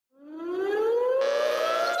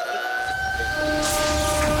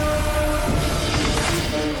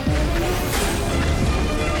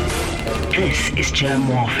This is Germ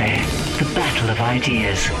Warfare, the battle of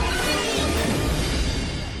ideas.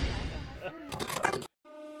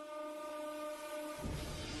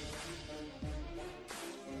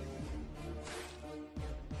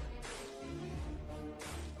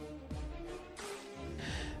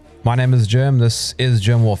 My name is Germ. This is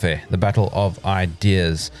Germ Warfare, the battle of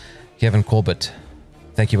ideas. Kevin Corbett,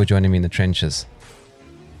 thank you for joining me in the trenches.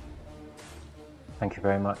 Thank you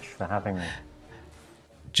very much for having me.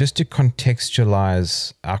 Just to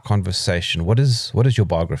contextualize our conversation, what is your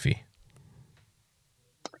biography?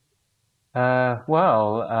 My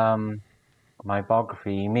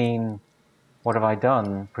biography, you mean what have I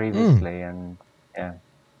done previously? And yeah,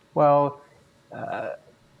 well,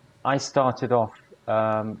 I started off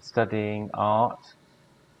studying art,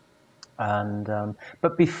 and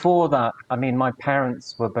but before that, I mean, my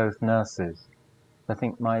parents were both nurses. I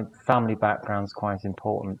think my family background's quite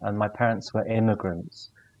important, and my parents were immigrants.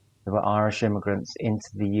 They were Irish immigrants into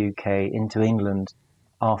the UK, into England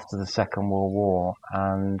after the Second World War,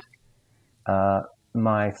 and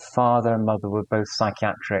my father and mother were both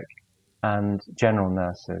psychiatric and general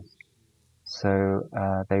nurses. So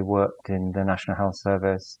they worked in the National Health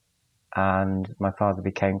Service, and my father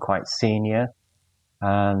became quite senior,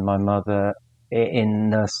 and my mother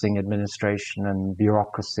in nursing administration and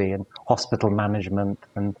bureaucracy and hospital management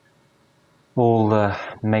and all the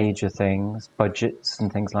major things, budgets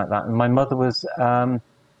and things like that. And my mother was an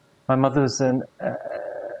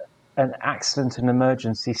accident and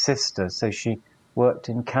emergency sister, so she worked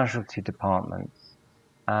in casualty departments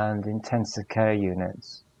and intensive care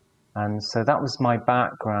units. And so that was my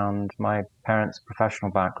background, my parents'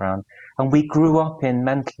 professional background. And we grew up in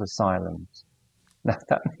mental asylums. Now,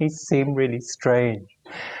 that may seem really strange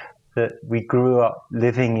that we grew up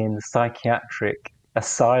living in psychiatric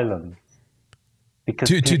asylums,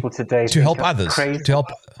 because people today to help others, crazy. to help.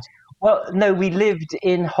 Well, no, we lived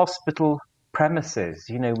in hospital premises.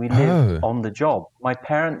 You know, we lived on the job. My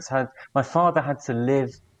father had to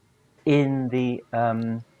live in the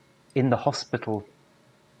hospital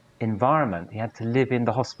environment. He had to live in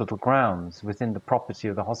the hospital grounds, within the property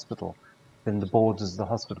of the hospital, within the borders of the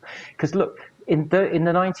hospital. Because look, in the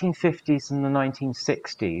 1950s and the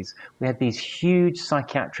 1960s, we had these huge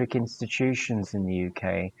psychiatric institutions in the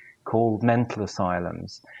UK called mental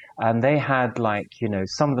asylums, and they had, like, you know,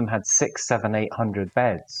 some of them had 600, 700, 800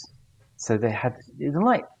 beds. So they were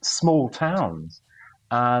like small towns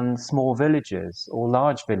and small villages, or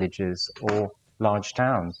large villages, or large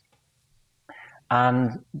towns.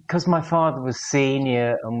 And because my father was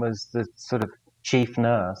senior and was the sort of chief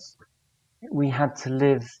nurse, we had to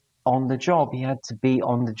live on the job. He had to be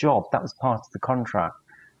on the job. That was part of the contract.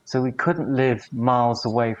 So we couldn't live miles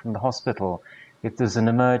away from the hospital. If there's an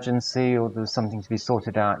emergency or there was something to be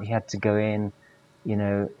sorted out, he had to go in,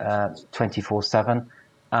 24/7.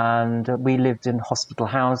 And we lived in hospital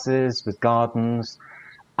houses with gardens.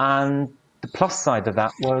 And the plus side of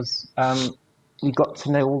that was we got to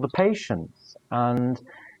know all the patients. And,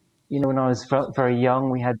 when I was very young,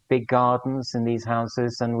 we had big gardens in these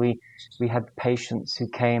houses, and we had patients who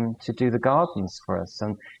came to do the gardens for us.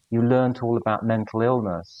 And you learned all about mental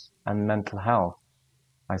illness and mental health,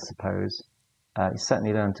 I suppose. You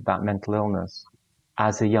certainly learned about mental illness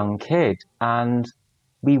as a young kid. And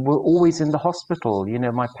we were always in the hospital.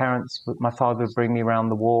 My father would bring me around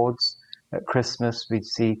the wards at Christmas. We'd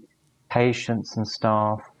see patients and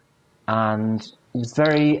staff. And it was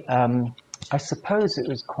very, I suppose it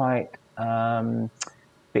was quite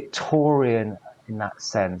Victorian in that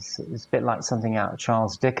sense. It was a bit like something out of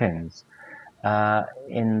Charles Dickens,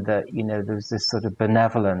 in that, there was this sort of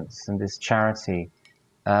benevolence and this charity.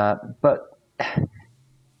 But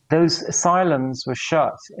those asylums were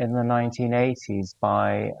shut in the 1980s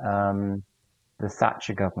by the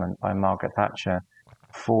Thatcher government, by Margaret Thatcher,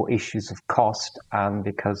 for issues of cost, and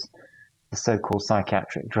because the so-called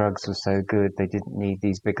psychiatric drugs were so good, they didn't need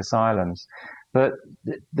these big asylums. But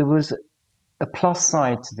there was a plus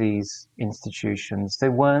side to these institutions. They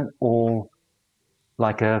weren't all,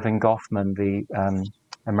 like Irving Goffman, the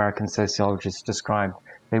American sociologist, described,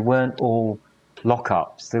 they weren't all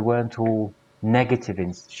lockups. They weren't all negative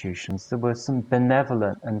institutions. There were some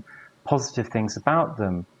benevolent and positive things about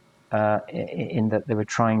them, in that they were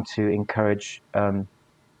trying to encourage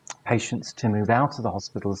patients to move out of the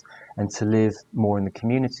hospitals and to live more in the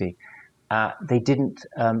community. They didn't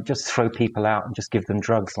just throw people out and just give them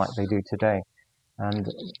drugs like they do today.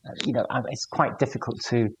 And, it's quite difficult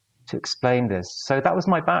to explain this. So that was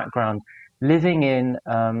my background, living in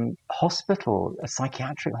hospital, a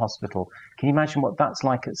psychiatric hospital. Can you imagine what that's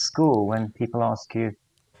like at school when people ask you,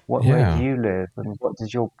 where do you live, and what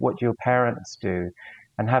do your parents do?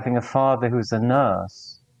 and having a father who's a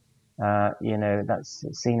nurse, that's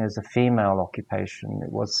seen as a female occupation.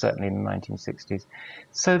 It was certainly in the 1960s.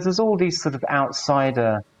 So there's all these sort of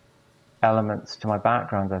outsider elements to my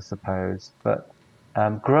background, I suppose. But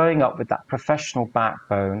growing up with that professional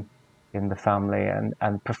backbone in the family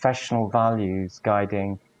and professional values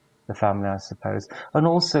guiding the family, I suppose, and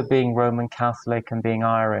also being Roman Catholic and being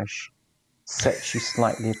Irish sets you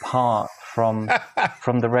slightly apart from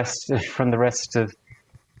the rest of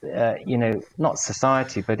not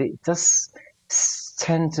society, but it does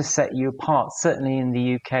tend to set you apart. Certainly in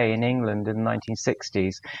the UK, in England in the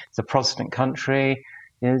 1960s, it's a Protestant country.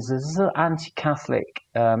 There's an anti-Catholic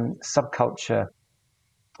subculture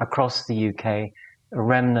across the UK, a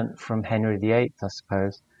remnant from Henry VIII, I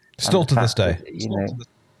suppose. Still to this day.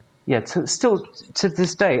 Still to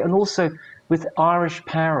this day. And also with Irish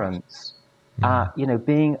parents,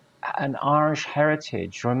 being an Irish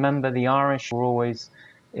heritage. Remember, the Irish were always,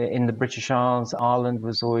 in the British Isles, Ireland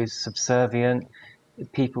was always subservient.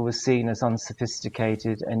 People were seen as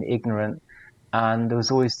unsophisticated and ignorant. And there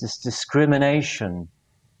was always this discrimination,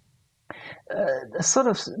 sort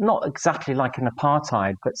of not exactly like an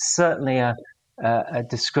apartheid, but certainly a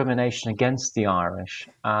discrimination against the Irish.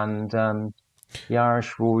 And the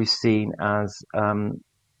Irish were always seen as,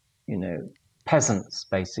 peasants,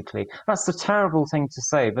 basically. That's a terrible thing to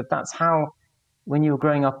say, but that's how, when you were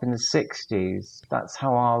growing up in the 60s, that's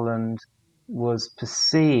how Ireland was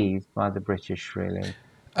perceived by the British, really.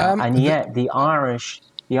 And yet the Irish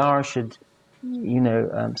had,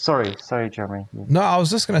 sorry, Jeremy. No, I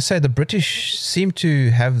was just going to say the British seem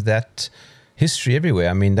to have that history everywhere.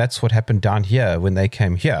 I mean, that's what happened down here when they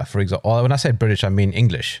came here, for example. When I say British, I mean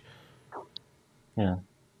English. Yeah.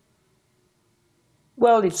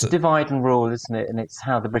 Well, it's divide and rule, isn't it? And it's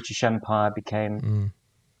how the British Empire became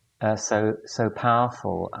so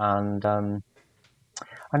powerful. And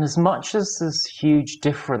as much as there's huge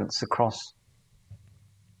difference across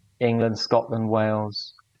England, Scotland,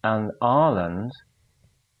 Wales, and Ireland,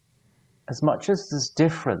 as much as there's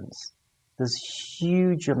difference, there's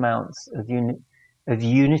huge amounts of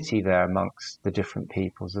unity there amongst the different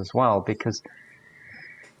peoples as well, because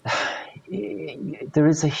there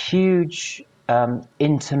is a huge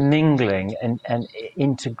intermingling and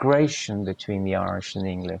integration between the Irish and the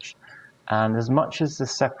English. And as much as the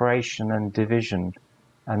separation and division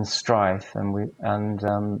and strife, Northern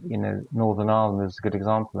Ireland is a good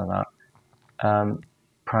example of that,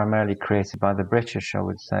 primarily created by the British, I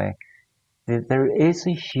would say, there is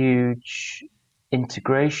a huge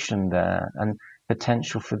integration there and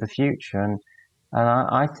potential for the future. And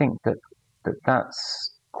I think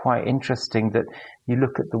that's quite interesting, that you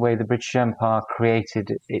look at the way the British Empire created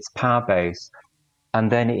its power base, and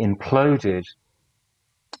then it imploded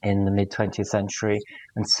in the mid-20th century,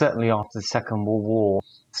 and certainly after the Second World War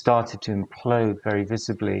started to implode very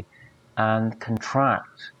visibly and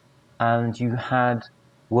contract. And you had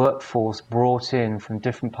workforce brought in from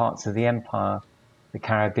different parts of the empire, the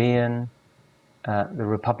Caribbean, the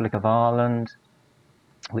Republic of Ireland,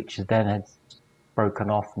 which then had broken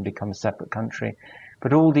off and become a separate country.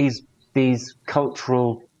 But all these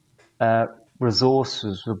cultural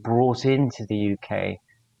resources were brought into the UK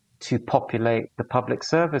to populate the public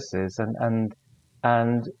services,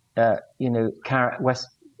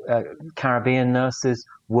 Caribbean nurses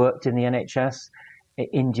worked in the NHS,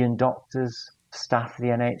 Indian doctors staffed the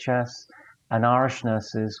NHS, and Irish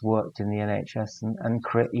nurses worked in the NHS and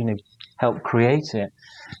helped create it.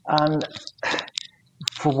 And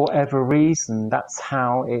for whatever reason, that's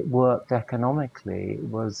how it worked economically. It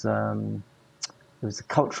was a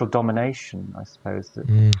cultural domination, I suppose,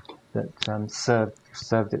 that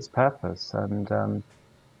served its purpose, and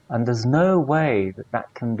there's no way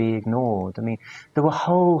that can be ignored. I mean, there were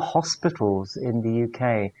whole hospitals in the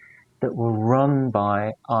UK that were run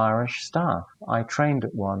by Irish staff. I trained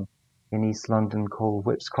at one in East London called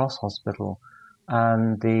Whipps Cross Hospital,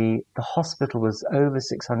 and the hospital was over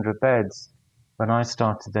 600 beds when I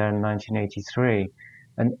started there in 1983,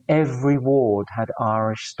 and every ward had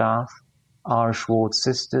Irish staff, Irish ward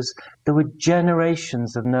sisters. There were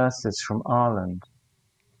generations of nurses from Ireland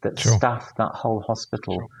that staffed that whole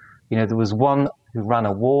hospital. There was one who ran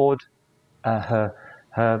a ward, her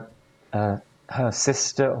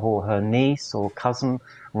sister or her niece or cousin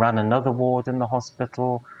ran another ward in the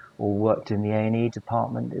hospital or worked in the A&E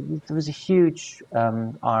department. There was a huge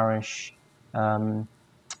Irish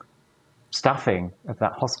staffing of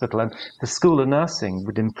that hospital, and the School of Nursing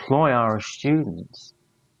would employ Irish students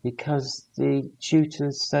because the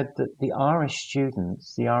tutors said that the Irish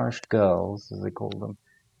students, the Irish girls as they call them,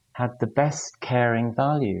 had the best caring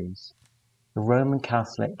values, the Roman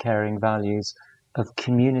Catholic caring values of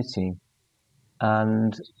community.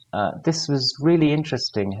 And this was really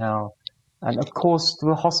interesting how, and of course, there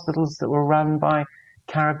were hospitals that were run by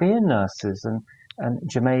Caribbean nurses and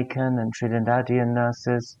Jamaican and Trinidadian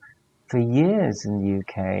nurses for years in the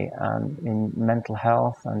UK, in mental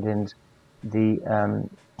health and in the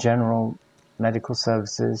general medical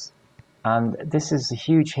services. And this is a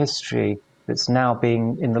huge history that's now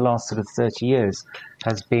being, in the last sort of 30 years,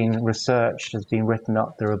 has been researched, has been written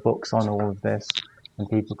up. There are books on all of this, and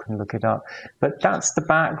people can look it up. But that's the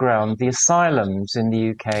background. The asylums in the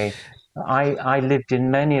UK, I lived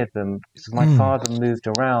in many of them because my father moved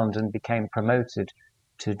around and became promoted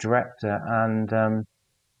to director, and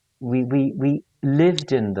we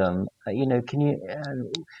lived in them.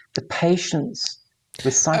 The patients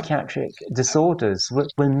with psychiatric disorders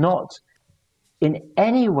were not in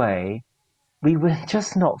any way, we were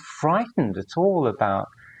just not frightened at all about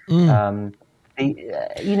my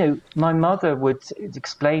mother would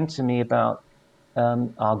explain to me about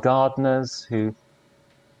our gardeners who,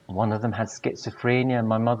 one of them had schizophrenia, and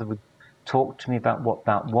my mother would talk to me about what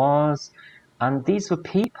that was. And these were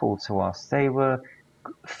people to us. They were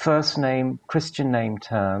first name, Christian name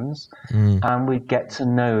terms, and we'd get to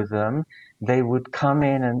know them. They would come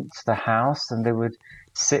in into the house and they would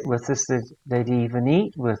sit with us. They'd even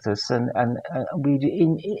eat with us, and we'd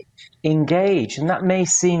engage. And that may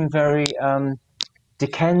seem very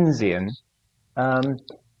Dickensian,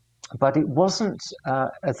 but it wasn't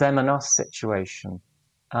a them and us situation.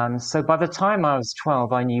 So by the time I was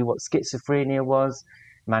 12, I knew what schizophrenia was,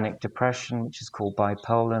 manic depression, which is called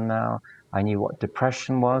bipolar now. I knew what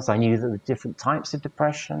depression was. I knew that there were different types of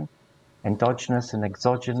depression, endogenous and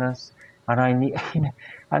exogenous, and I knew,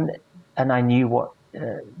 and I knew what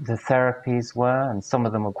the therapies were, and some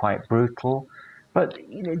of them were quite brutal. But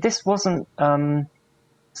this wasn't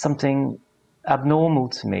something abnormal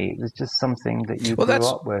to me. It was just something that you grew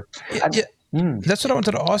up with. That's what I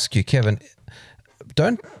wanted to ask you, Kevin.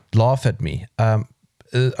 Don't laugh at me. I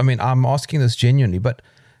mean, I'm asking this genuinely, but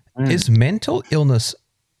is mental illness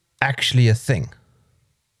actually a thing?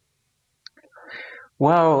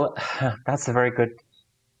 Well, that's a very good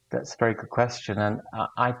question, and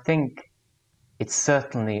I think it's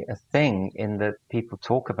certainly a thing in that people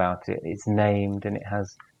talk about it. It's named, and it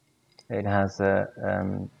has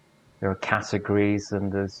there are categories,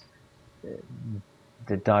 and there's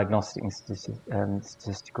the diagnostic and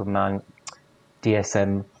statistical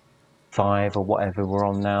DSM-5 or whatever we're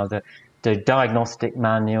on now. The diagnostic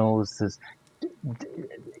manuals, there's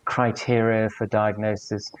criteria for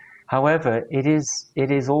diagnosis. However, it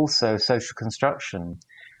is also social construction,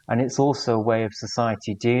 and it's also a way of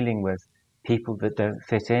society dealing with people that don't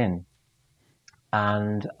fit in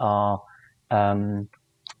and are, on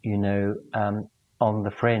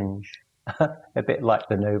the fringe, a bit like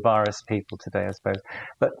the no virus people today, I suppose.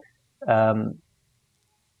 But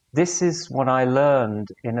this is what I learned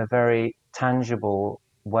in a very tangible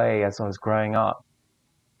way as I was growing up.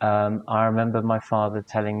 I remember my father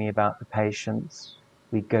telling me about the patients.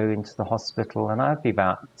 We'd go into the hospital, and I'd be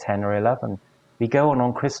about 10 or 11. We go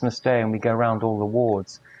on Christmas Day, and we go around all the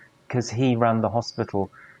wards because he ran the hospital,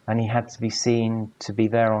 and he had to be seen to be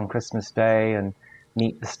there on Christmas Day and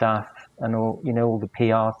meet the staff and all the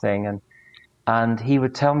PR thing. And he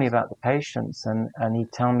would tell me about the patients, and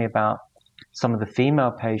he'd tell me about some of the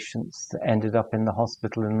female patients that ended up in the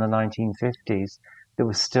hospital in the 1950s that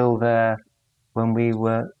were still there when we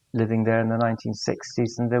were living there in the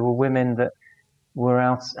 1960s. And there were women that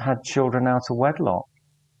had children out of wedlock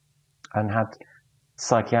and had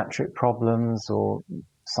psychiatric problems or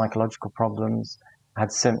psychological problems,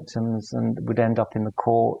 had symptoms, and would end up in the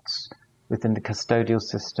courts within the custodial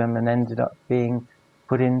system and ended up being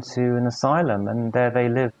put into an asylum, and there they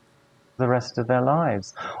lived the rest of their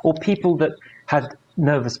lives. Or people that had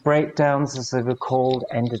nervous breakdowns, as they were called,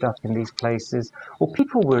 ended up in these places. Or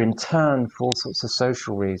people were interned for all sorts of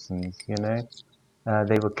social reasons,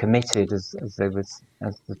 they were committed, as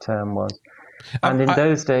the term was. And in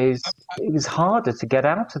those days, it was harder to get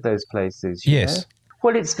out of those places. You know?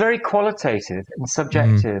 Well, it's very qualitative and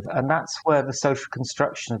subjective, and that's where the social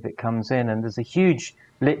construction of it comes in. And there's a huge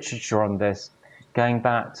literature on this, going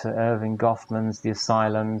back to Erving Goffman's The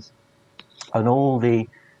Asylums, and all the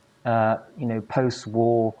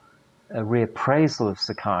post-war reappraisal of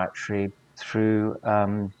psychiatry through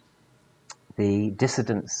the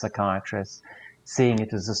dissident psychiatrists, seeing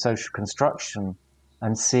it as a social construction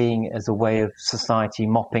and seeing it as a way of society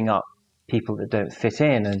mopping up people that don't fit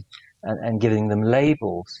in and giving them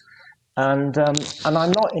labels. And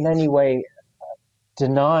I'm not in any way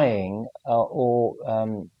denying or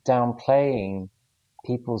downplaying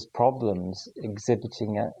people's problems,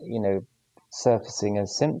 exhibiting surfacing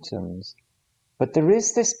as symptoms. But there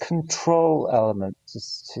is this control element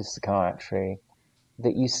to psychiatry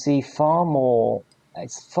that you see far more,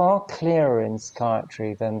 it's far clearer in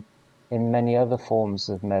psychiatry than in many other forms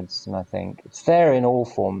of medicine, I think. It's there in all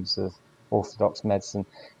forms of orthodox medicine.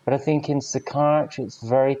 But I think in psychiatry, it's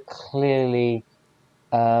very clearly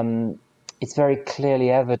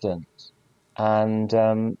evident.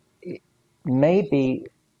 And it may be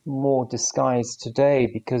more disguised today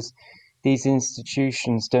because these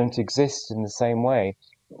institutions don't exist in the same way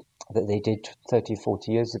that they did 30,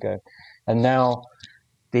 40 years ago. And now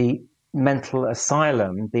the mental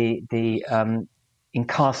asylum, the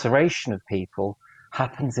incarceration of people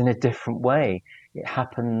happens in a different way. It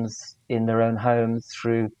happens in their own homes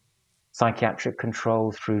through psychiatric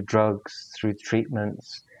control, through drugs, through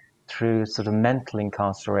treatments, through sort of mental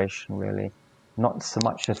incarceration, really, not so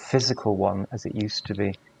much a physical one as it used to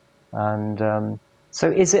be. And so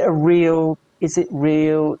is it real? Is it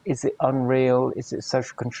unreal? Is it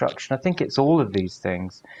social construction? I think it's all of these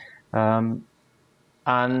things. And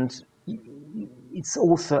it's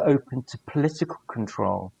also open to political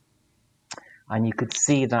control. And you could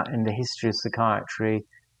see that in the history of psychiatry.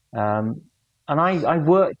 And I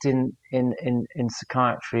worked in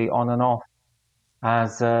psychiatry on and off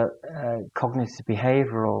as a cognitive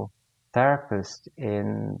behavioral therapist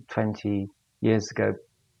 20 years ago.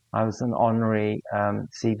 I was an honorary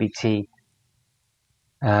CBT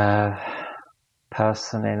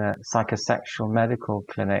person in a psychosexual medical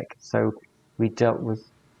clinic. So we dealt with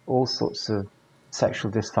all sorts of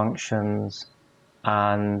sexual dysfunctions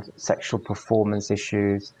and sexual performance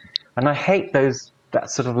issues. And I hate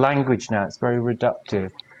that sort of language now. It's very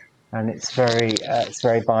reductive and it's very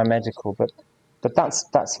biomedical. But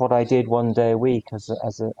that's what I did one day a week as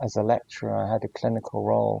a lecturer. I had a clinical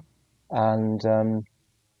role, and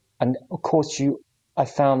of course I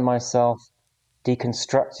found myself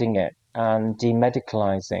deconstructing it and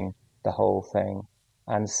demedicalizing the whole thing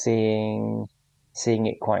and seeing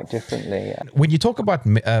it quite differently. When you talk about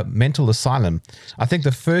mental asylum, I think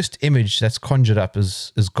the first image that's conjured up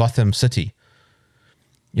is Gotham City,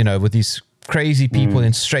 with these crazy people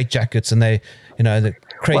in straitjackets and they, the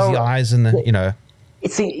crazy eyes and the.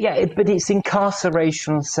 But it's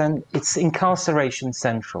incarceration. It's incarceration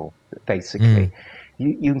central, basically.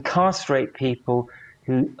 You incarcerate people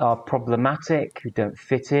who are problematic, who don't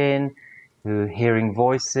fit in, who are hearing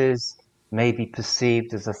voices, may be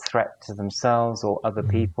perceived as a threat to themselves or other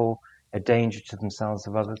people, a danger to themselves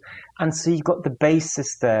or others. And so you've got the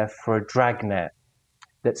basis there for a dragnet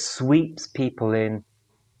that sweeps people in.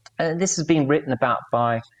 And this has been written about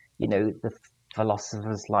by, the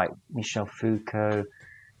philosophers like Michel Foucault,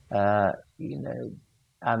 and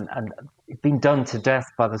been done to death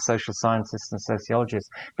by the social scientists and sociologists.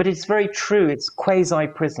 But it's very true. It's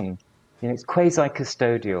quasi-prison. It's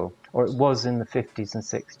quasi-custodial, or it was in the 50s and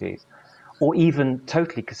 60s, or even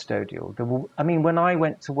totally custodial. When I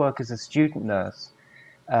went to work as a student nurse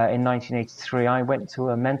in 1983, I went to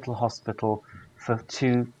a mental hospital for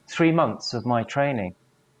 3 months of my training.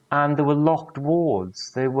 And there were locked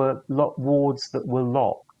wards. There were wards that were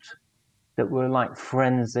locked, that were like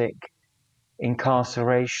forensic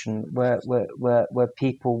incarceration, where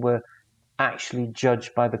people were actually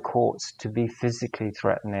judged by the courts to be physically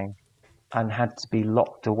threatening and had to be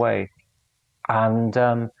locked away. And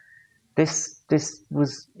this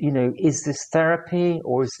was, is this therapy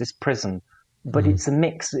or is this prison? But it's a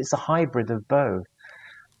mix, it's a hybrid of both.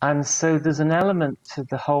 And so there's an element to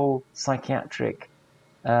the whole psychiatric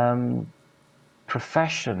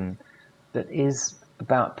profession that is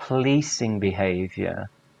about policing behavior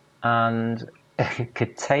and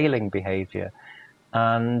curtailing behavior,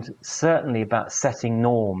 and certainly about setting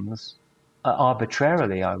norms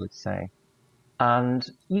arbitrarily, I would say. And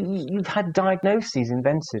you've had diagnoses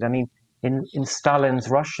invented. In Stalin's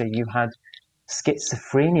Russia, you had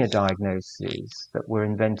schizophrenia diagnoses that were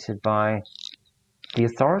invented by the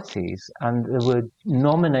authorities, and there were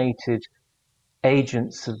nominated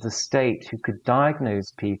agents of the state who could diagnose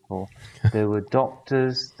people. There were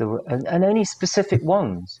doctors, and only specific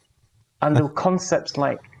ones. And there were concepts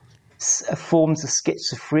like forms of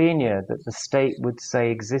schizophrenia that the state would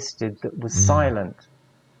say existed that was silent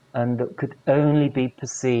and that could only be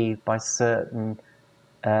perceived by certain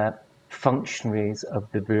functionaries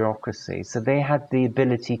of the bureaucracy. So they had the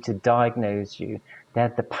ability to diagnose you. They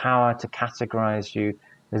had the power to categorize you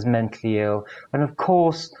as mentally ill. And of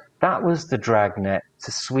course, that was the dragnet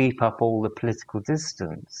to sweep up all the political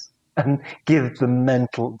distance and give them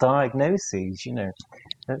mental diagnoses,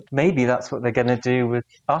 Maybe that's what they're going to do with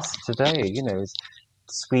us today, is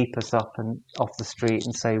sweep us up and off the street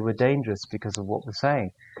and say we're dangerous because of what we're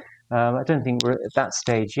saying. I don't think we're at that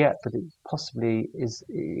stage yet, but it possibly is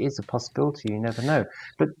a possibility. You never know.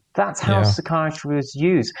 But that's how psychiatry was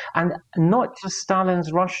used, and not just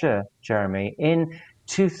Stalin's Russia, Jeremy. In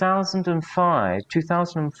 2005,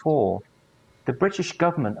 2004, the British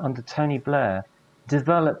government under Tony Blair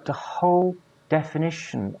developed a whole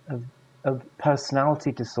definition of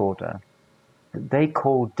personality disorder that they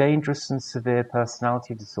called dangerous and severe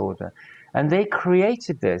personality disorder, and they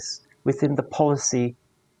created this within the policy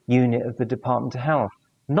unit of the Department of Health,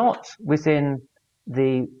 not within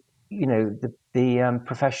the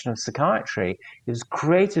profession of psychiatry. It was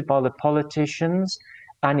created by the politicians,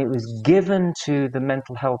 and it was given to the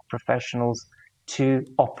mental health professionals to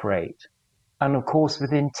operate. And of course,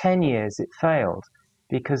 within 10 years, it failed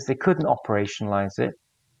because they couldn't operationalize it.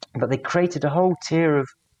 But they created a whole tier of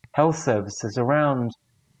health services around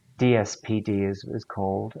DSPD, as it was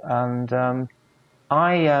called. And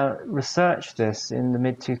I researched this in the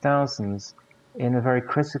mid-2000s in a very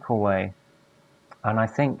critical way. And I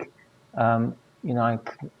think, if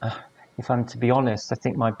I'm to be honest, I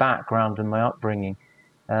think my background and my upbringing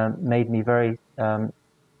made me very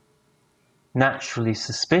naturally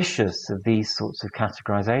suspicious of these sorts of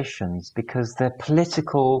categorizations because they're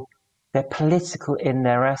political in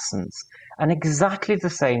their essence. And exactly the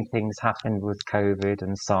same things happened with COVID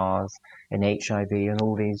and SARS and HIV and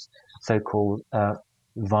all these so-called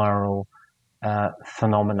viral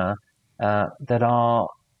phenomena that are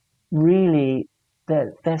really,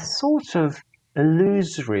 they're sort of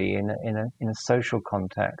illusory in a social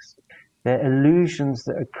context. They're illusions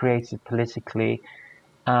that are created politically,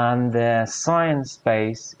 and their science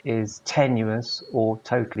base is tenuous or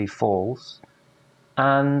totally false,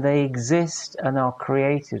 and they exist and are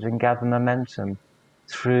created and gather momentum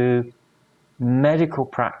through medical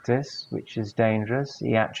practice, which is dangerous,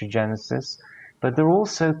 iatrogenesis, but they're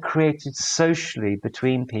also created socially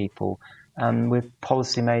between people and with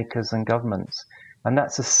policymakers and governments. And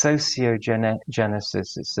that's a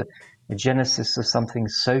sociogenesis. It's a genesis of something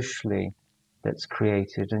socially that's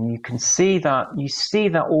created. And you see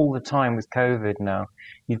that all the time with COVID now.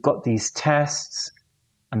 You've got these tests,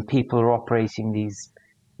 and people are operating these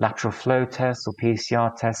lateral flow tests or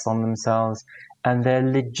PCR tests on themselves, and they're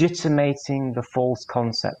legitimating the false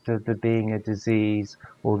concept of there being a disease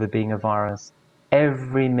or there being a virus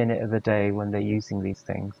every minute of the day when they're using these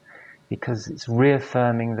things, because it's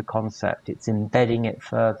reaffirming the concept, it's embedding it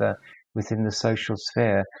further within the social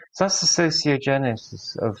sphere. So that's the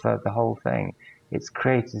sociogenesis of the whole thing. It's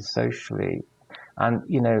created socially. And,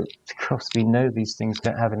 of course, we know these things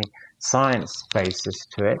don't have any science basis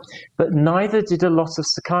to it, but neither did a lot of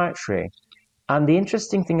psychiatry. And the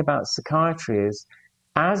interesting thing about psychiatry is,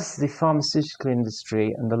 as the pharmaceutical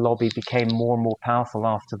industry and the lobby became more and more powerful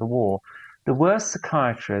after the war, there were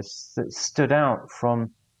psychiatrists that stood out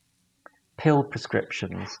from pill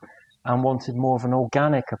prescriptions and wanted more of an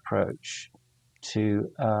organic approach to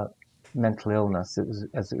mental illness,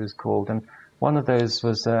 as it was called. And one of those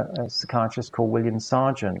was a psychiatrist called William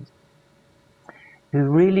Sargent, who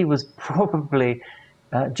really was probably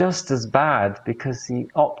just as bad because he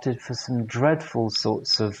opted for some dreadful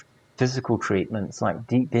sorts of physical treatments like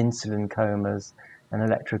deep insulin comas and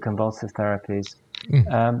electroconvulsive therapies.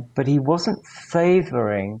 But he wasn't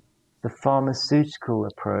favoring the pharmaceutical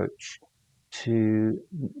approach to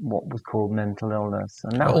what was called mental illness.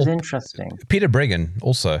 And that was interesting. Peter Breggin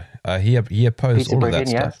also, he opposed Peter all Breggin, of that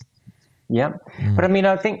stuff. Yeah. But I mean,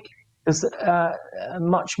 I think there's a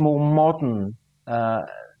much more modern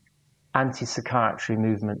anti-psychiatry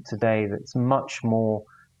movement today that's much more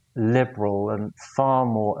liberal and far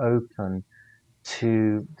more open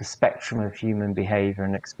to the spectrum of human behavior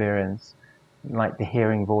and experience, like the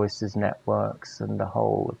Hearing Voices networks and the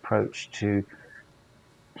whole approach to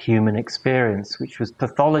human experience, which was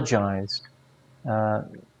pathologized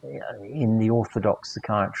in the orthodox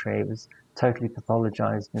psychiatry. It was totally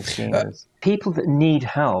pathologized and seen as people that need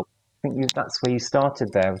help. I think that's where you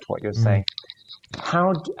started there with what you're saying.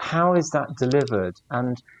 How is that delivered?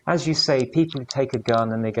 And as you say, people who take a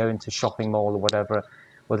gun and they go into a shopping mall or whatever,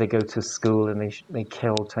 or they go to a school and they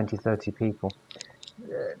kill 20, 30 people.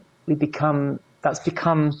 That's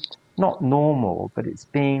become not normal, but it's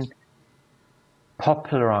been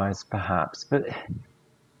popularized perhaps. But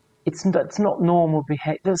it's not normal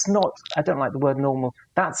behavior. I don't like the word normal.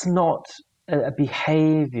 That's not a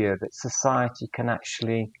behavior that society can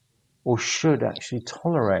actually or should actually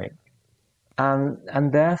tolerate.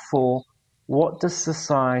 And therefore, what does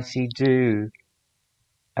society do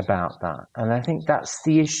about that? And I think that's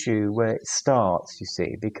the issue where it starts, you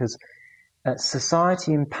see, because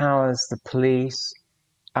society empowers the police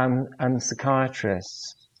and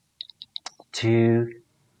psychiatrists to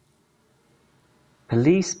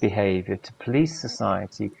police behavior, to police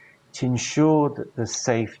society, to ensure that there's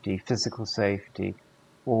safety, physical safety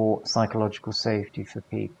or psychological safety for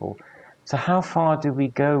people. So how far do we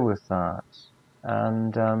go with that?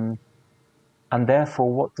 And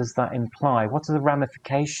therefore, what does that imply? What are the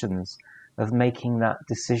ramifications of making that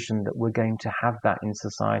decision that we're going to have that in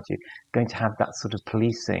society, going to have that sort of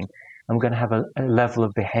policing, and we're going to have a level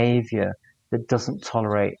of behavior that doesn't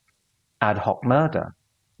tolerate ad hoc murder,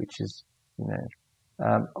 which is,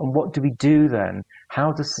 and what do we do then?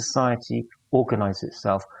 How does society organize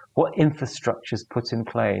itself? What infrastructure is put in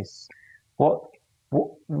place? What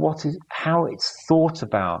is, how it's thought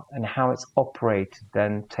about and how it's operated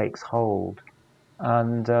then takes hold.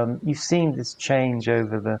 And you've seen this change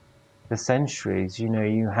over the centuries.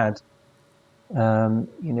 You had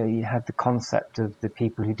the concept of the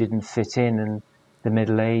people who didn't fit in the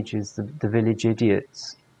Middle Ages, the village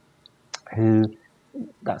idiots, who,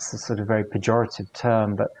 that's a sort of very pejorative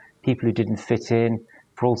term, but people who didn't fit in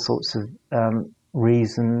for all sorts of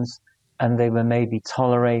reasons, and they were maybe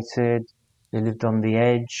tolerated, they lived on the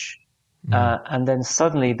edge, and then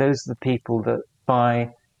suddenly those are the people that by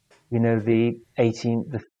the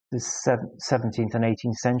 17th and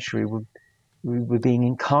 18th century were being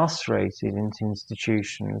incarcerated into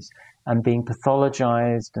institutions and being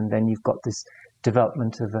pathologized, and then you've got this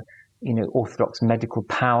development of orthodox medical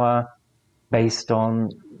power based on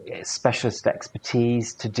specialist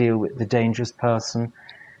expertise to deal with the dangerous person,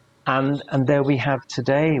 and there we have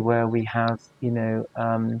today where we have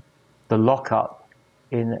the lockup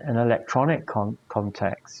in an electronic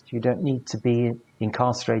context. You don't need to be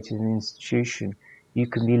incarcerated in an institution. You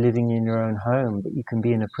can be living in your own home, but you can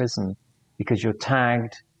be in a prison because you're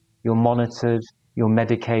tagged, you're monitored, you're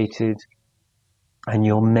medicated, and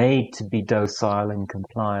you're made to be docile and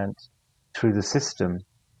compliant through the system.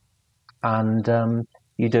 And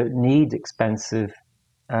you don't need expensive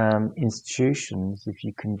institutions if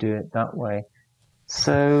you can do it that way.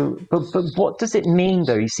 So, but what does it mean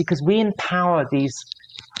though? You see, because we empower these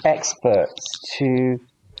experts to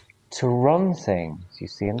run things, you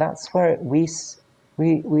see, and that's where we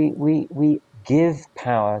give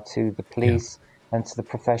power to the police and to the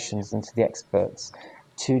professions and to the experts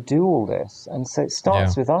to do all this. And so it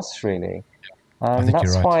starts with us, really. And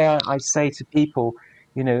that's why I say to people,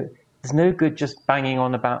 there's no good just banging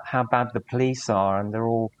on about how bad the police are and they're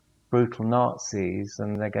all brutal Nazis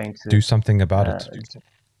and they're going to do something about it.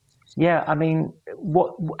 Yeah, I mean,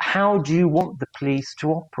 how do you want the police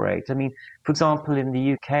to operate? I mean, for example, in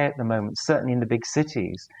the UK at the moment, certainly in the big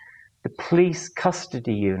cities, the police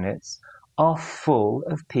custody units are full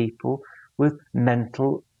of people with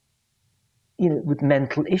mental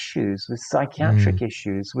issues, with psychiatric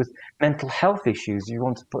issues, with mental health issues, you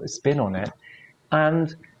want to put a spin on it.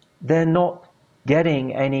 And they're not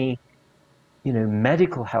getting any,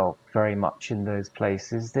 medical help very much in those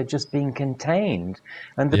places. They're just being contained.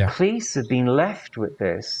 And the police have been left with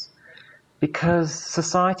this because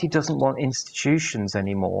society doesn't want institutions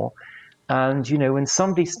anymore. And, when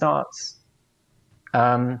somebody starts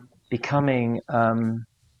becoming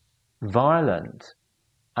violent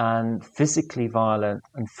and physically violent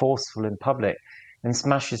and forceful in public and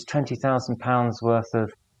smashes £20,000 worth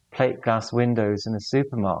of plate glass windows in a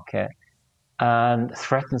supermarket and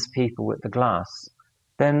threatens people with the glass,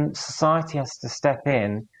 then society has to step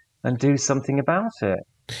in and do something about it.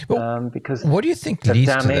 Because what do you think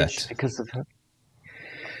leads to that? Because of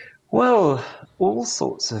all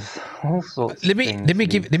sorts of Let me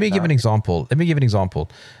give an example.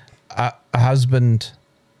 A husband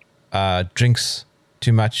drinks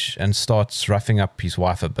too much and starts roughing up his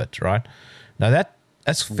wife a bit, right? Now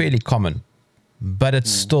that's fairly common, but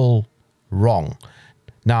it's still wrong.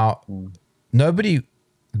 Now, nobody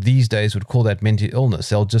these days would call that mental illness.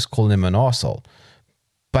 They'll just call him an arsehole.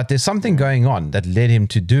 But there's something going on that led him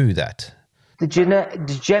to do that. The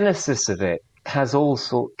genesis of it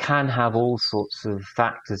can have all sorts of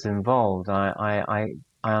factors involved. I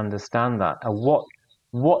understand that. And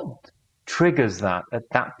what triggers that at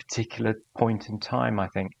that particular point in time, I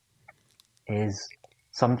think, is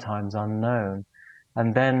sometimes unknown.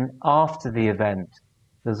 And then after the event,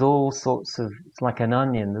 there's all sorts of, it's like an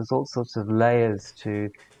onion, there's all sorts of layers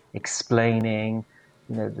to explaining,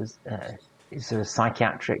 is there a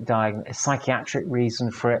psychiatric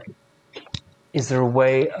reason for it? Is there a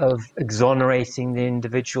way of exonerating the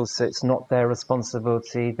individual so it's not their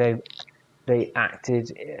responsibility? They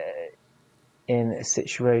acted in a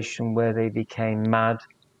situation where they became mad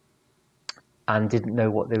and didn't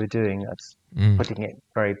know what they were doing. That's putting it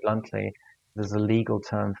very bluntly. There's a legal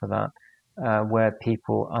term for that, where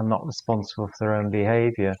people are not responsible for their own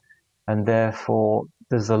behavior, and therefore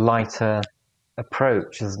there's a lighter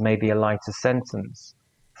approach as maybe a lighter sentence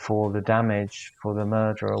for the damage, for the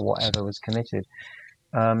murder or whatever was committed.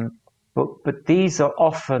 But these are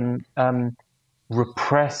often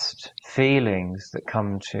repressed feelings that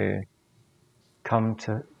come to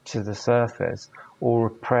the surface, or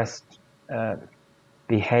repressed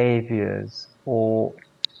behaviors, or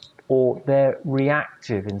they're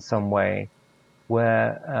reactive in some way,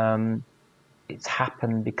 where it's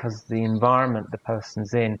happened because the environment the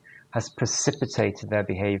person's in has precipitated their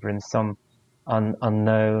behavior in some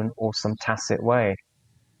unknown or some tacit way.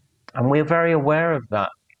 And we're very aware of that.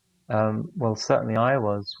 Well, certainly I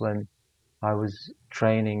was when I was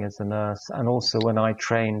training as a nurse, and also when I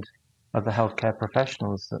trained other healthcare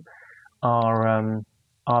professionals, that our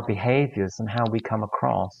behaviors and how we come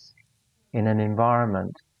across in an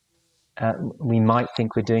environment, we might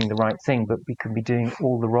think we're doing the right thing, but we could be doing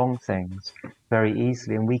all the wrong things very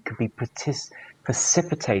easily, and we could be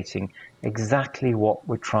precipitating exactly what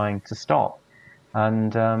we're trying to stop.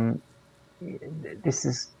 And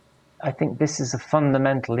I think this is a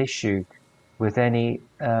fundamental issue with any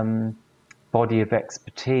body of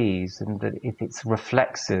expertise, and that if it's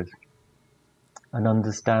reflexive and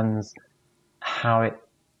understands how it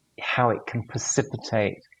can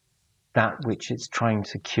precipitate that which it's trying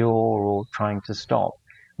to cure or trying to stop.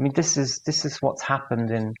 I mean, this is what's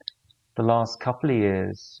happened in the last couple of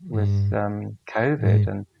years with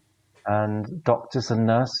COVID, and doctors and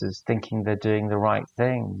nurses thinking they're doing the right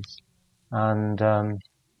things, and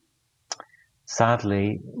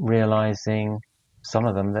sadly realizing, some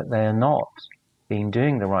of them, that they are not been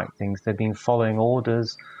doing the right things. They've been following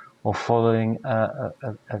orders or following a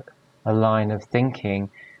line of thinking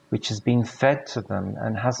which has been fed to them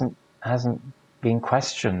and hasn't been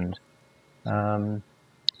questioned. Is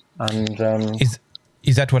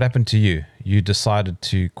that what happened to you? You decided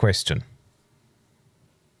to question?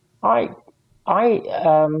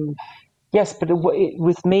 Yes, but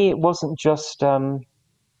with me, it wasn't just, one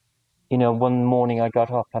morning I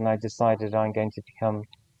got up and I decided I'm going to become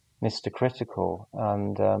Mr. Critical,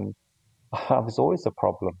 and I was always a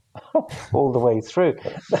problem all the way through.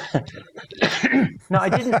 No, I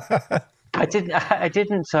didn't.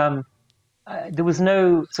 There was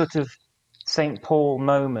no sort of St. Paul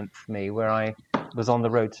moment for me where I was on the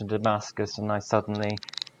road to Damascus and I suddenly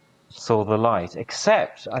saw the light,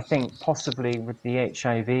 except I think possibly with the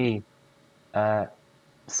HIV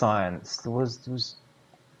science. There was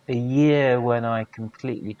a year when I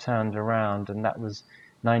completely turned around, and that was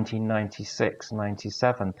 1996,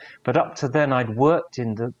 97. But up to then, I'd worked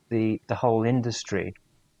in the whole industry,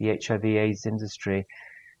 the HIV/AIDS industry,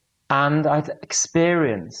 and I'd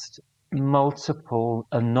experienced multiple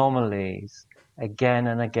anomalies again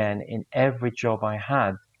and again in every job I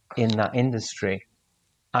had in that industry.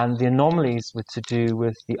 And the anomalies were to do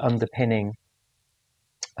with the underpinning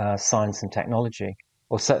science and technology,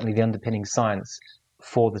 or certainly the underpinning science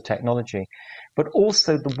for the technology, but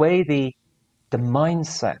also the way the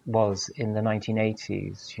mindset was in the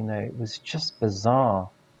 1980s. It was just bizarre,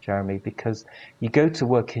 Jeremy, because you go to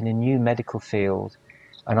work in a new medical field,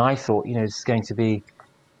 and I thought, it's going to be,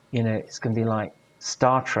 it's going to be like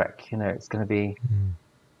Star Trek. It's going to be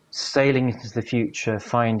sailing into the future,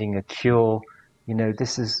 finding a cure.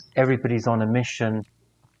 This is, everybody's on a mission.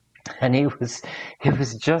 And it was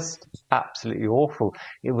just absolutely awful.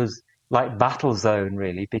 It was like battle zone,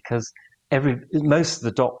 really, because most of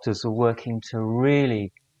the doctors were working to a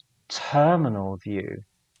really terminal view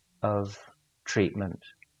of treatment.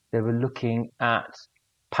 They were looking at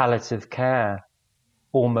palliative care,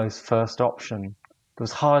 almost first option. There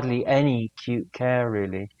was hardly any acute care,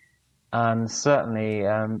 really. And certainly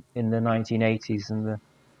in the 1980s and the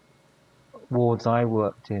wards I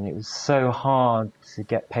worked in, it was so hard to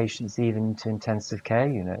get patients even to intensive care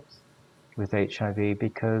units with HIV,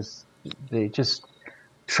 because they just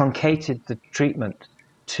truncated the treatment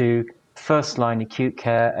to first line acute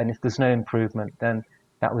care, and if there's no improvement, then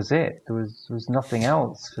that was it. There was nothing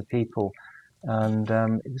else for people, and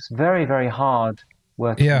it was very, very hard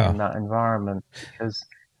working in that environment, because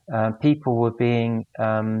people were being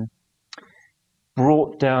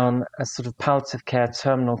brought down a sort of palliative care,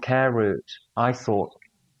 terminal care route, I thought,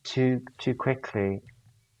 too quickly.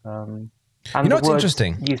 And what's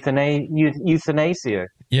interesting? Euthanasia.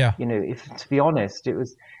 Yeah. If to be honest, it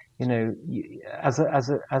was, as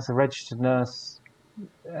a registered nurse,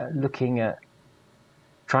 looking at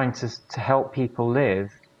trying to help people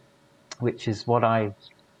live, which is what I,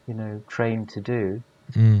 trained to do.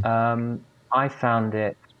 I found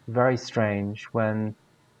it very strange when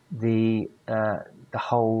the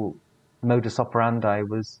whole modus operandi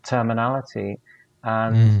was terminality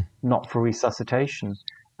and not for resuscitation.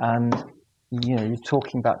 And you're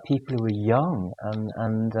talking about people who are young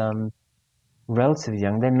and relatively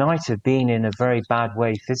young. They might have been in a very bad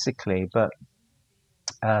way physically, but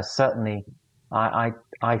certainly I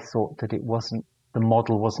thought that the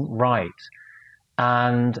model wasn't right.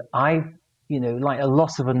 And like a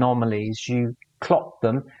lot of anomalies, you clock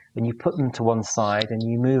them and you put them to one side and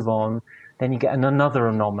you move on. Then you get another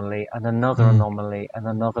anomaly and another anomaly and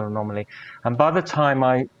another anomaly. And by the time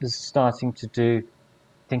I was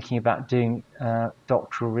thinking about doing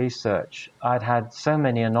doctoral research, I'd had so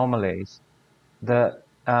many anomalies that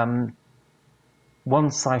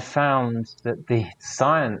once I found that the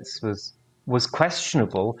science was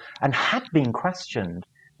questionable and had been questioned,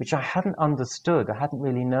 which I hadn't understood, I hadn't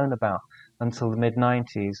really known about until the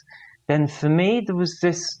mid-90s, then for me there was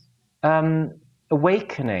this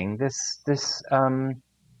awakening, this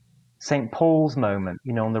St. Paul's moment,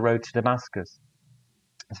 on the road to Damascus.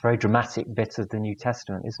 It's a very dramatic bit of the New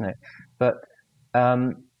Testament, isn't it? But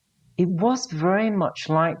it was very much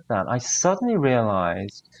like that. I suddenly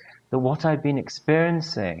realized that what I'd been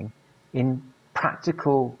experiencing in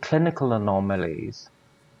practical clinical anomalies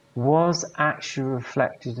was actually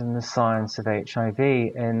reflected in the science of HIV,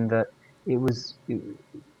 in that it was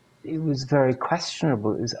very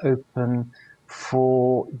questionable. It was open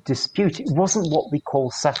for dispute. It wasn't what we call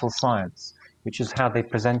settled science, which is how they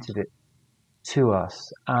presented it to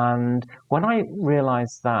us. And when I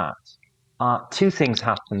realized that, two things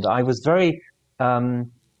happened. I was very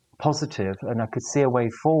positive and I could see a way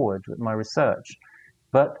forward with my research,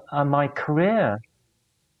 but my career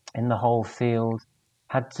in the whole field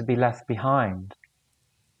had to be left behind.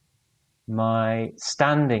 My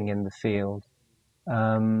standing in the field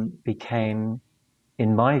became,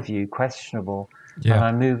 in my view, questionable, and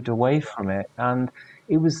I moved away from it. And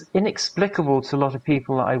it was inexplicable to a lot of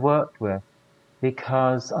people that I worked with,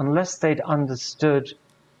 because unless they'd understood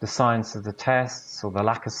the science of the tests or the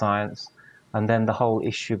lack of science, and then the whole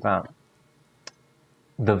issue about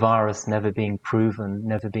the virus never being proven,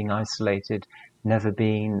 never being isolated, never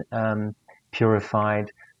being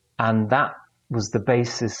purified, and that was the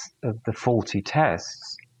basis of the faulty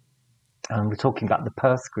tests. And we're talking about the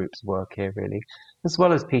Perth Group's work here, really, as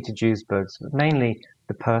well as Peter Duesberg's, but mainly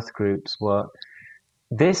the Perth Group's work.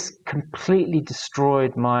 This completely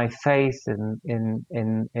destroyed my faith in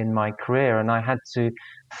my career, and I had to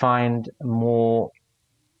find more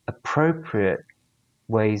appropriate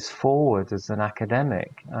ways forward as an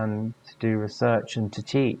academic and to do research and to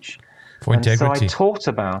teach. For integrity. So I taught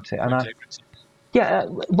about it, and it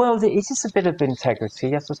is a bit of integrity.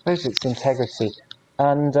 Yes, I suppose it's integrity,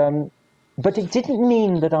 and but it didn't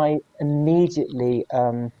mean that I immediately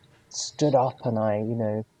stood up and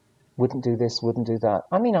I, wouldn't do this, wouldn't do that.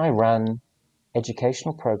 I mean, I ran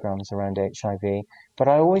educational programs around HIV, but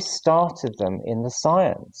I always started them in the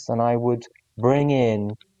science, and I would bring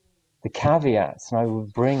in the caveats and I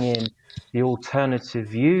would bring in the alternative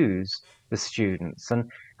views for students. And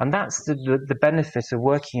that's the benefit of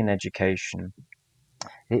working in education.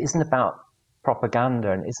 It isn't about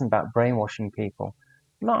propaganda and it isn't about brainwashing people.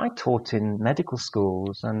 No, I taught in medical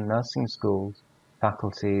schools and nursing schools,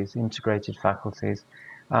 faculties, integrated faculties,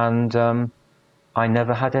 and I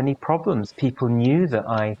never had any problems. People knew that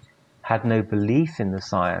I had no belief in the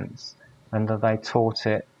science and that I taught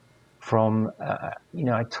it from,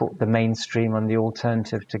 I taught the mainstream and the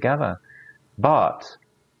alternative together. But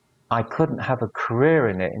I couldn't have a career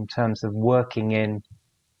in it in terms of working in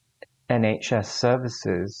NHS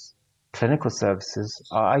services, clinical services.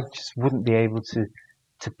 I just wouldn't be able to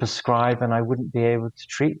prescribe, and I wouldn't be able to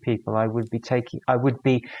treat people. I would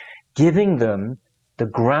be giving them the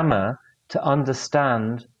grammar to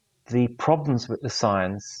understand the problems with the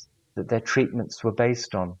science that their treatments were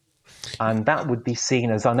based on. And that would be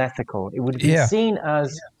seen as unethical. It would be seen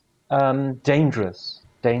as dangerous.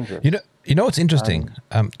 You know what's interesting,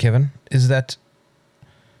 Kevin, is that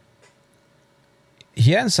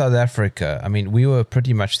here in South Africa, I mean, we were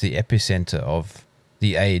pretty much the epicenter of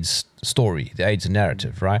the AIDS story, the AIDS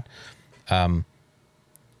narrative, right?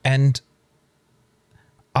 And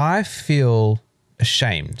I feel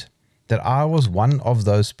ashamed that I was one of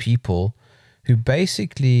those people who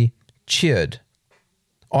basically cheered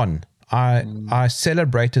on. I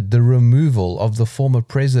celebrated the removal of the former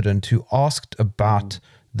president who asked about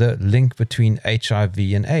the link between HIV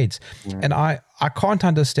and AIDS. And I can't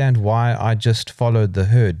understand why I just followed the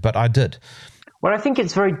herd, but I did. Well, I think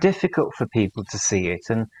it's very difficult for people to see it.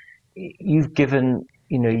 And you've given,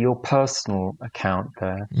 your personal account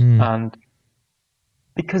there. And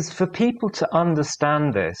because for people to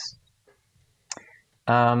understand this,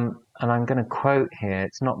 and I'm going to quote here,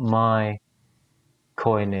 it's not my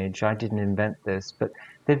coinage, I didn't invent this, but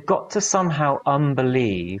they've got to somehow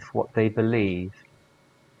unbelieve what they believe.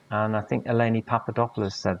 And I think Eleni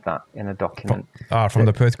Papadopoulos said that in a document. From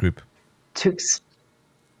the Perth Group.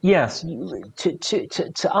 Yes,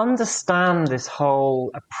 to understand this whole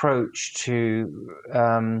approach to,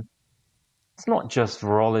 it's not just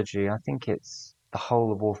virology, I think it's the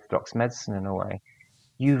whole of Orthodox medicine in a way.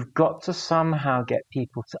 You've got to somehow get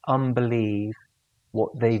people to unbelieve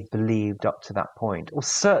what they've believed up to that point, or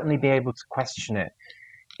certainly be able to question it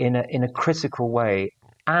in a critical way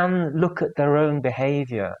and look at their own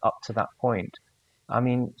behavior up to that point. I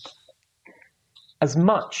mean, as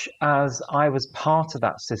much as I was part of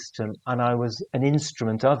that system and I was an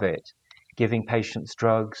instrument of it, giving patients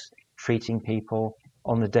drugs, treating people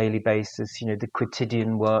on a daily basis, the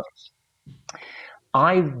quotidian work,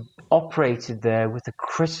 I operated there with a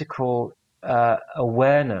critical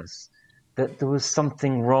awareness that there was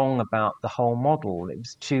something wrong about the whole model. It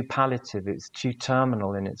was too palliative, it was too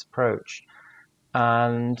terminal in its approach.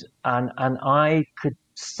 And I could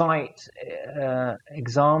cite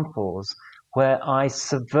examples where I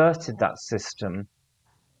subverted that system,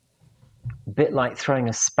 a bit like throwing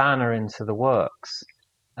a spanner into the works.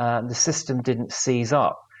 The system didn't seize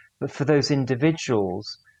up, but for those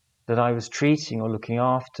individuals that I was treating or looking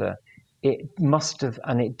after, it must have,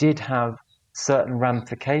 and it did have certain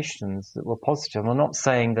ramifications that were positive. I'm not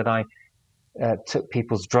saying that I took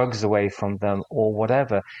people's drugs away from them or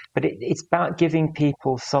whatever, but it's about giving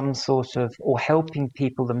people some sort of, or helping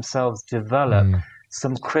people themselves develop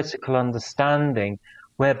some critical understanding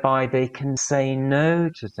whereby they can say no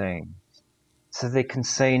to things. So they can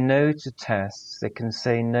say no to tests, they can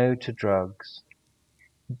say no to drugs.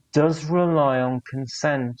 Does rely on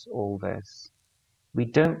consent, all this. We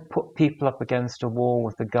don't put people up against a wall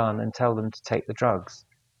with a gun and tell them to take the drugs.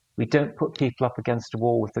 We don't put people up against a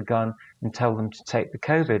wall with a gun and tell them to take the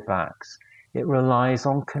COVID vax. It relies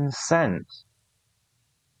on consent,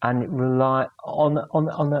 and it relies on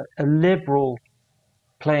a liberal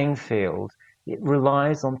playing field. It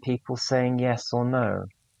relies on people saying yes or no.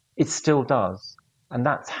 It still does, and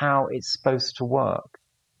that's how it's supposed to work.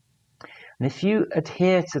 And if you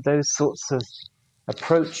adhere to those sorts of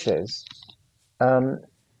approaches, I mean,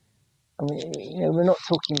 we're not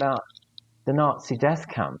talking about the Nazi death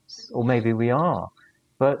camps, or maybe we are,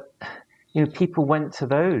 but people went to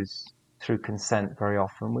those through consent very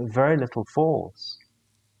often with very little force.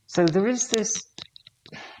 So there is this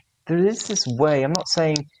way. I'm not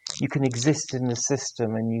saying you can exist in the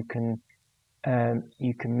system and you can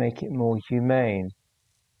make it more humane,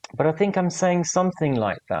 but I think I'm saying something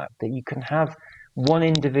like that you can have, one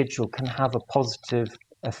individual can have a positive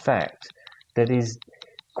effect that is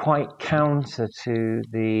quite counter to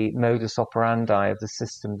the modus operandi of the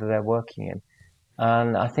system that they're working in.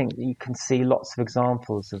 And I think that you can see lots of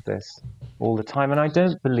examples of this all the time. And I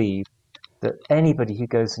don't believe that anybody who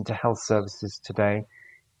goes into health services today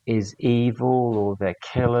is evil, or they're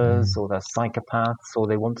killers, or they're psychopaths, or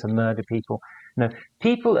they want to murder people. No,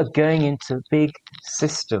 people are going into big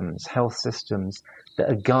systems, health systems, that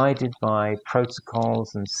are guided by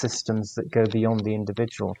protocols and systems that go beyond the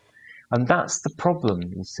individual. And that's the problem,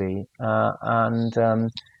 you see.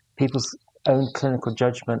 People's own clinical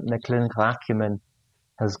judgment and their clinical acumen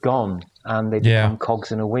has gone, and they become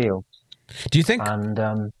cogs in a wheel. Do you think,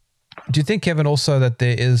 Kevin, also that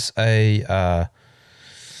there is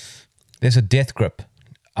there's a death grip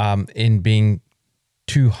in being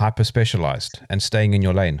too hyper-specialized and staying in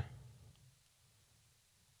your lane?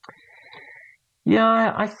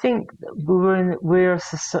 Yeah, I think we're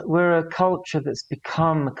a culture that's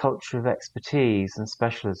become a culture of expertise and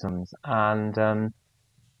specialisms, and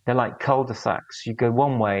they're like cul-de-sacs. You go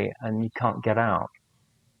one way and you can't get out,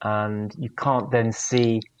 and you can't then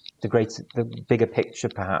see the bigger picture.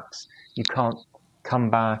 Perhaps you can't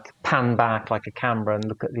pan back like a camera and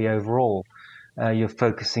look at the overall. You're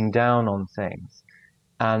focusing down on things,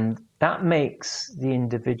 and that makes the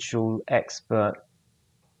individual expert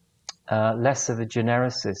less of a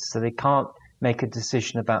genericist, so they can't make a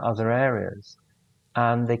decision about other areas,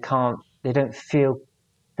 and they don't feel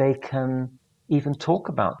they can even talk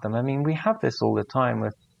about them. I mean, we have this all the time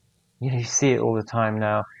with, you see it all the time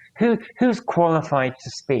now. Who's qualified to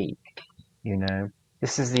speak?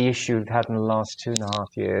 This is the issue we've had in the last 2.5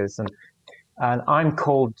 years, and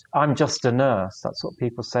I'm just a nurse. That's what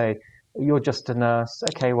people say. You're just a nurse.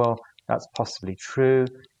 Okay, well, that's possibly true.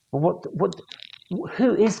 But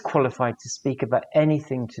who is qualified to speak about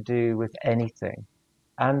anything to do with anything?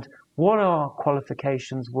 And what are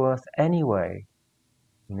qualifications worth anyway?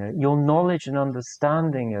 Your knowledge and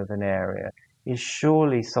understanding of an area is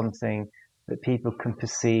surely something that people can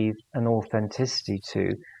perceive an authenticity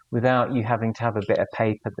to, without you having to have a bit of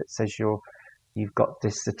paper that says you've got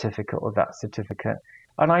this certificate or that certificate.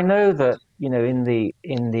 And I know that, you know, in the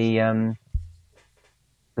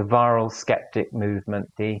viral skeptic movement,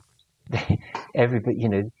 everybody, you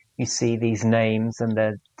know, you see these names and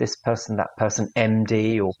they're this person, that person,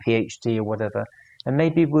 MD or PhD or whatever, and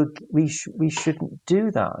maybe we shouldn't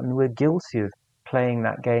do that, and we're guilty of playing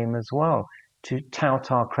that game as well, to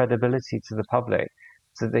tout our credibility to the public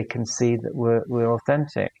so they can see that we're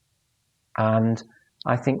authentic. And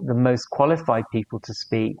I think the most qualified people to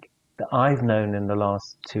speak that I've known in the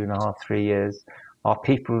last 2.5, 3 years are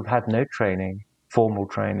people who've had no training, formal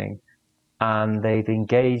training, and they've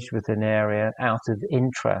engaged with an area out of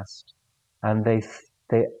interest, and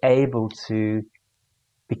they're able to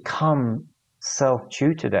become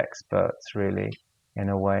self-tutored experts, really, in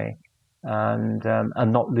a way, and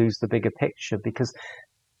not lose the bigger picture. Because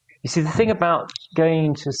you see, the thing about going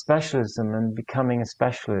into specialism and becoming a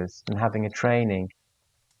specialist and having a training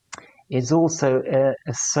is also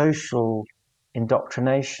a social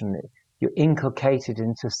indoctrination. You're inculcated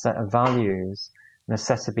into a set of values and a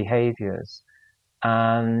set of behaviors,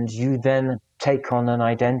 and you then take on an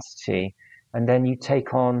identity, and then you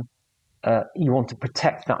take on, you want to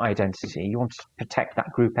protect that identity, you want to protect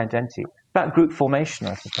that group identity, that group formation,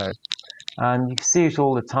 I suppose. And you see it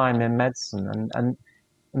all the time in medicine, and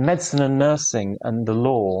medicine and nursing and the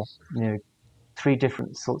law, you know, 3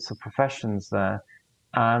 different sorts of professions there.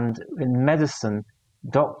 And in medicine,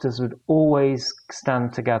 doctors would always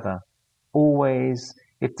stand together. Always,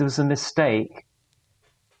 if there was a mistake,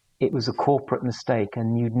 it was a corporate mistake,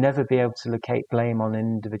 and you'd never be able to locate blame on an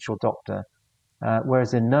individual doctor.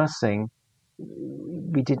 Whereas in nursing,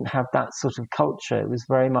 we didn't have that sort of culture. It was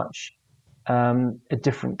very much a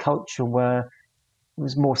different culture where it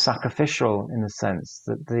was more sacrificial, in the sense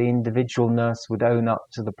that the individual nurse would own up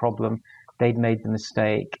to the problem, they'd made the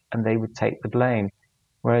mistake, and they would take the blame.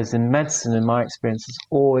 Whereas in medicine, in my experience, it's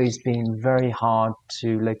always been very hard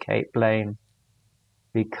to locate blame,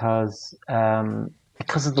 because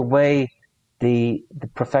of the way the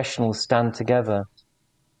professionals stand together.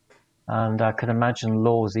 And I can imagine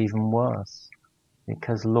law's even worse,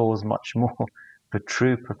 because law's much more of a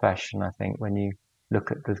true profession, I think, when you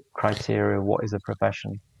look at the criteria of what is a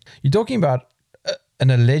profession. You're talking about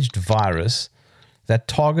an alleged virus that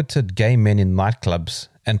targeted gay men in nightclubs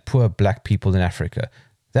and poor black people in Africa.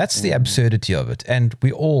 That's the absurdity of it. And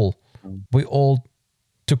we all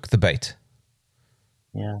took the bait.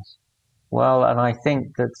 Yes. Well, and I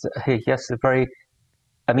think that, yes,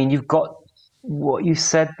 you've got what you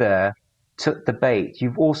said there, took the bait.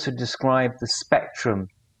 You've also described the spectrum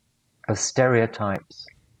of stereotypes,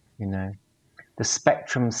 you know, the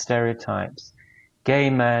spectrum of stereotypes. Gay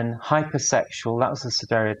men, hypersexual, that was a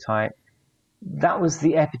stereotype. That was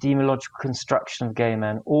the epidemiological construction of gay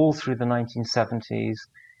men all through the 1970s,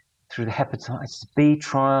 through the hepatitis B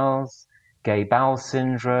trials, gay bowel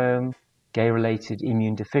syndrome, gay-related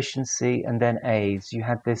immune deficiency, and then AIDS. You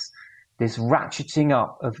had this ratcheting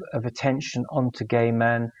up of attention onto gay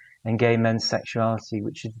men and gay men's sexuality,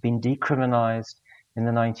 which had been decriminalized in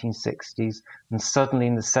the 1960s, and suddenly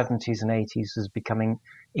in the 70s and 80s was becoming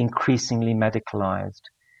increasingly medicalized.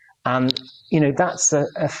 And you know, that's a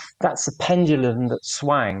pendulum that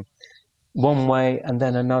swang one way and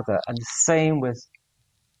then another. And same with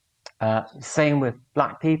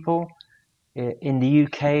black people. In the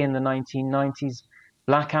UK in the 1990s,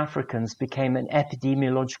 black Africans became an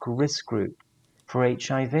epidemiological risk group for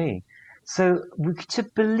HIV. So to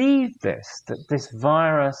believe that this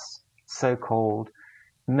virus, so-called,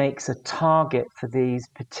 makes a target for these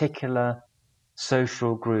particular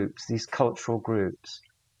social groups, these cultural groups,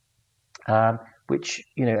 which,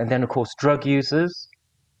 you know, and then of course drug users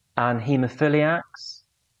and haemophiliacs,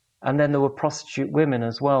 and then there were prostitute women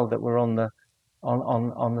as well that were on the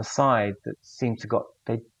side that seemed to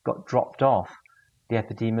got dropped off the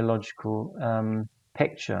epidemiological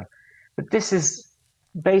picture. But this is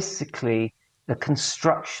basically the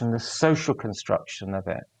construction, the social construction of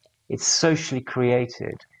it. It's socially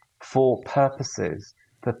created for purposes,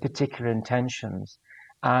 for particular intentions.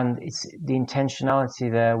 And the intentionality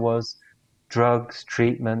there was drugs,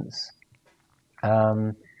 treatments,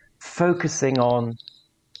 focusing on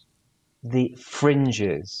the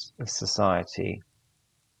fringes of society,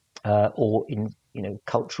 or in, you know,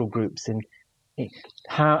 cultural groups, in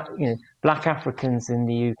how, you know, black Africans in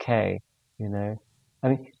the UK, you know, I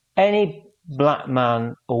mean, any black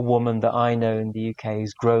man or woman that I know in the UK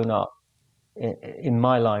who's grown up in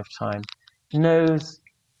my lifetime knows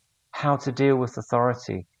how to deal with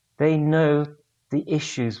authority. They know the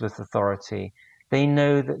issues with authority. They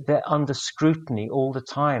know that they're under scrutiny all the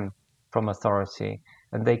time from authority.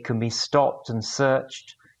 and they can be stopped and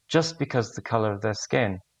searched just because of the color of their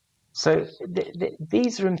skin. So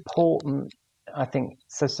these are important, I think,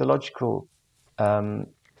 sociological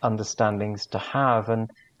understandings to have, and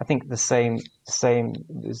I think the same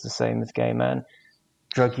is the same with gay men.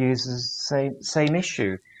 Drug users, same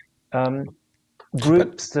issue.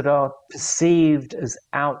 Groups that are perceived as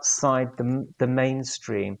outside the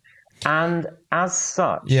mainstream, and as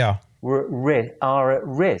such, are at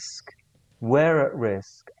risk. We're at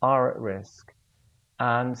risk, are at risk,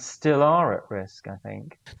 and still are at risk, I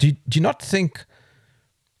think. Do you not think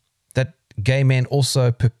that gay men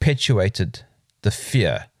also perpetuated the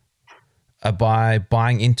fear by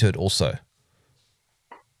buying into it also?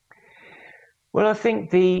 Well, I think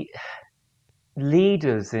the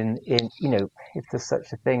leaders in if there's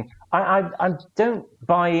such a thing, I don't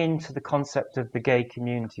buy into the concept of the gay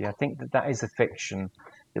community. I think that is a fiction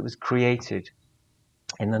that was created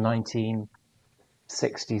in the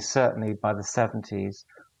 1960s, certainly by the 70s,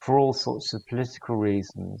 for all sorts of political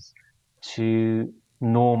reasons, to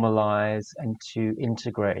normalize and to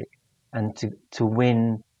integrate and to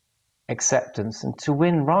win acceptance and to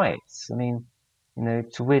win rights. I mean,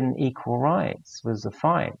 to win equal rights was a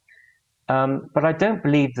fight. But I don't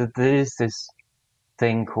believe that there is this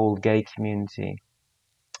thing called gay community.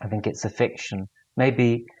 I think it's a fiction,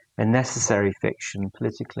 maybe a necessary fiction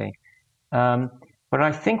politically. But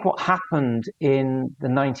I think what happened in the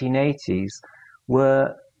 1980s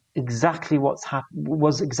was exactly what's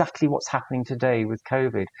happening today with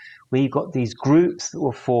COVID. We got these groups that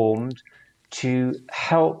were formed to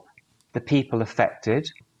help the people affected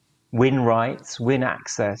win rights, win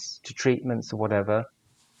access to treatments or whatever.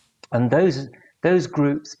 And those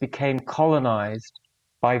groups became colonized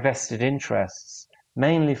by vested interests,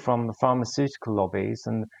 mainly from the pharmaceutical lobbies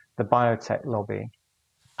and the biotech lobby.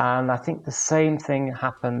 And I think the same thing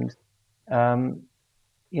happened,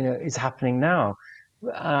 is happening now.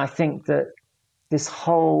 I think that this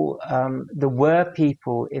whole, there were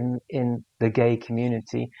people in the gay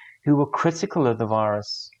community who were critical of the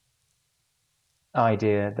virus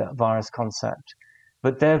idea, the virus concept,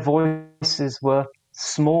 but their voices were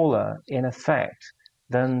smaller in effect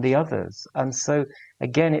than the others. And so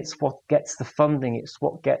again, it's what gets the funding, it's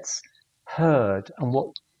what gets heard, and what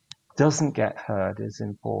doesn't get heard is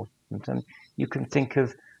important. And you can think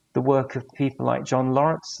of the work of people like John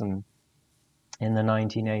Lauritsen in the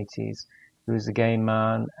 1980s, who was a gay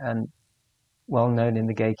man and well known in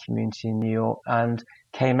the gay community in New York, and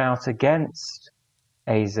came out against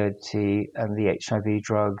AZT and the HIV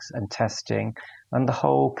drugs and testing and the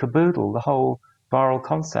whole caboodle, the whole viral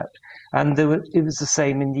concept. And it was the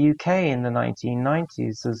same in the UK in the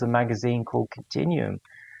 1990s. There's a magazine called Continuum,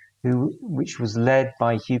 which was led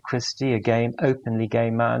by Hugh Christie, openly gay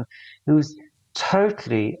man, who was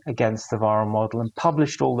totally against the viral model and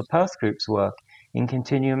published all the Perth Group's work in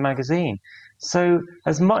Continuum magazine. So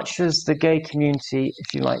as much as the gay community,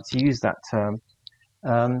 if you like to use that term,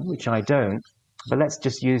 which I don't, but let's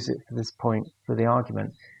just use it for this point for the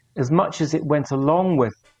argument, as much as it went along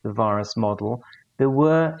with the virus model, there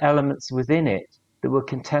were elements within it that were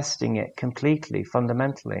contesting it completely,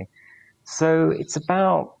 fundamentally. So it's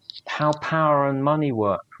about how power and money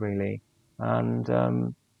work, really. And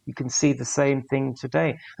you can see the same thing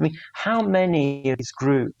today. I mean, how many of these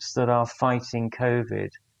groups that are fighting COVID,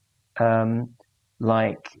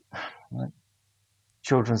 like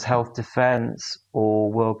Children's Health Defense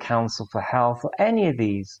or World Council for Health or any of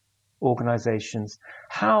these organizations,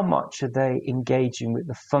 how much are they engaging with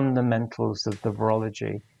the fundamentals of the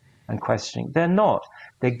virology and questioning? They're not.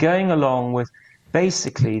 They're going along with,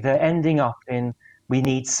 basically, they're ending up in we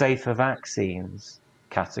need safer vaccines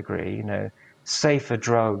category, safer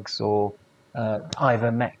drugs or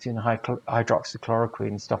ivermectin,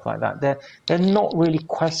 hydroxychloroquine, stuff like that. They're not really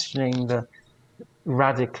questioning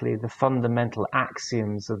radically the fundamental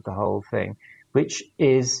axioms of the whole thing, which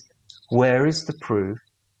is, where is the proof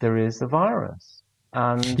there is a virus?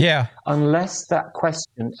 And unless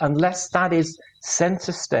that is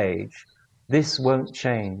center stage, this won't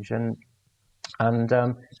change. And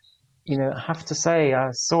I have to say,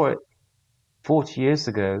 I saw it 40 years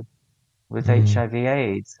ago with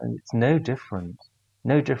HIV/AIDS, and it's no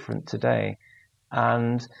different today.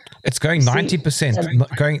 And it's going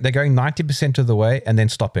 90%. They're going 90% of the way and then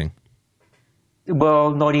stopping.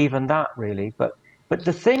 Well, not even that really. But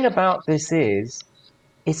the thing about this is,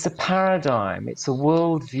 it's a paradigm. It's a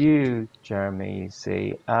worldview, Jeremy. You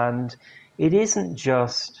see, and it isn't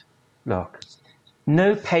just look.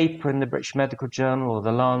 No paper in the British Medical Journal or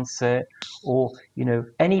the Lancet or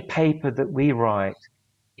any paper that we write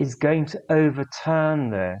is going to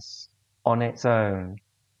overturn this on its own.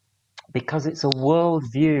 because it's a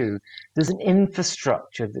worldview. There's an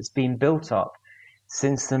infrastructure that's been built up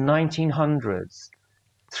since the 1900s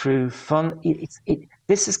through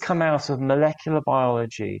this has come out of molecular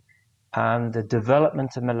biology and the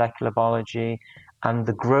development of molecular biology and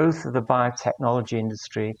the growth of the biotechnology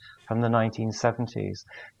industry from the 1970s.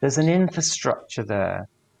 There's an infrastructure there.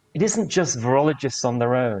 It isn't just virologists on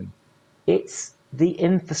their own. It's the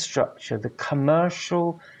infrastructure, the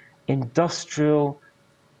commercial, industrial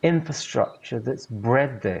infrastructure that's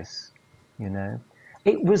bred this, you know.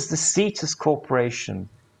 It was the Cetus Corporation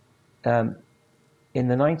in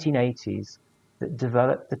the 1980s that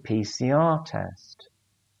developed the PCR test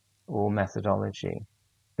or methodology.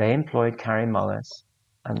 They employed Kary Mullis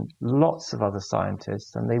and lots of other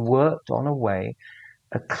scientists, and they worked on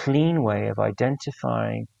a clean way of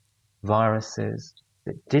identifying viruses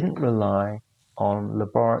that didn't rely on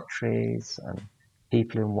laboratories and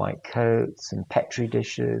people in white coats and Petri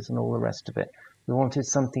dishes and all the rest of it. We wanted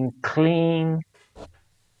something clean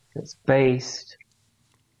that's based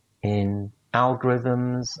in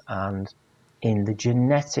algorithms and in the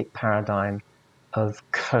genetic paradigm of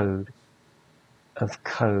code.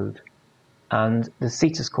 And the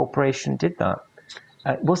Cetus Corporation did that.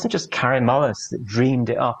 It wasn't just Kary Mullis that dreamed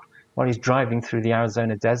it up while he's driving through the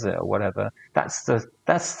Arizona desert or whatever. That's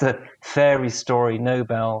the fairy story,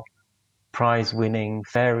 Nobel Prize winning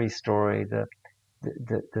fairy story, the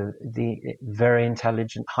very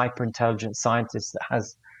intelligent, hyper intelligent scientist that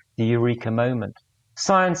has the eureka moment.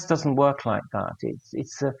 Science doesn't work like that.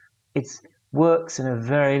 It works in a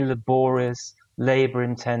very laborious, labor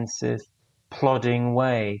intensive, plodding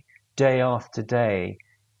way, day after day.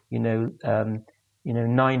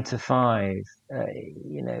 9 to 5,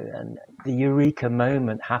 and the eureka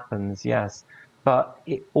moment happens, yes, but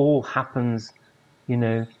it all happens, in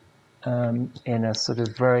a sort of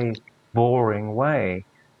very boring way.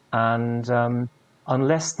 And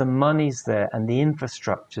unless the money's there and the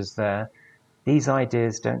infrastructure's there, these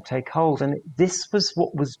ideas don't take hold. And this was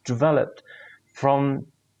what was developed from,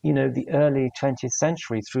 the early 20th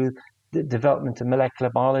century through the development of molecular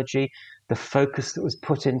biology, the focus that was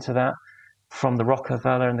put into that from the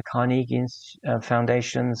Rockefeller and the Carnegie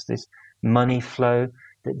foundations, this money flow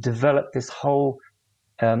that developed this whole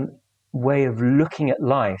way of looking at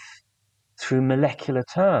life through molecular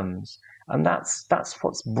terms. And that's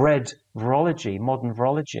what's bred virology, modern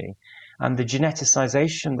virology. And the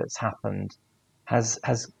geneticization that's happened has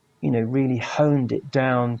really honed it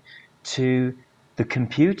down to the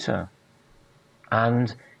computer.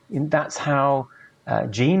 And that's how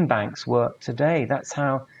gene banks work today. That's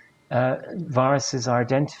how viruses are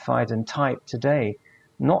identified and typed today,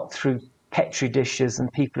 not through Petri dishes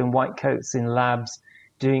and people in white coats in labs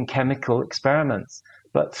doing chemical experiments,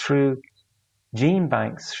 but through gene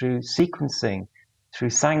banks, through sequencing, through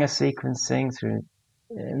Sanger sequencing, through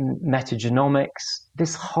metagenomics.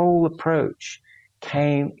 This whole approach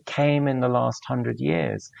came in the last 100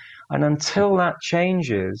 years. And until that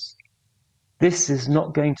changes, this is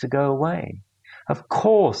not going to go away. Of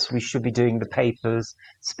course, we should be doing the papers,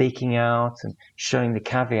 speaking out and showing the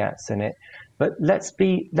caveats in it. But let's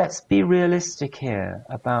be realistic here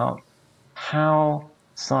about how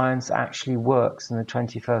science actually works in the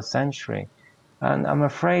 21st century. And I'm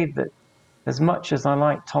afraid that as much as I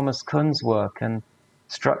like Thomas Kuhn's work and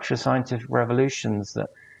Structure of Scientific Revolutions, that,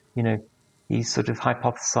 he sort of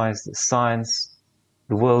hypothesized that science,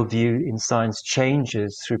 the worldview in science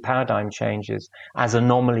changes through paradigm changes as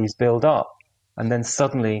anomalies build up. And then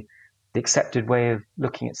suddenly the accepted way of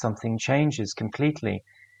looking at something changes completely.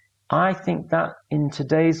 I think that in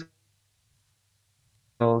today's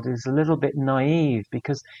world is a little bit naive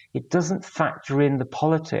because it doesn't factor in the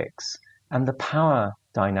politics and the power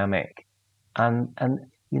dynamic. And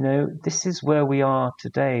this is where we are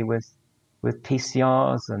today with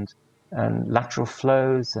PCRs and lateral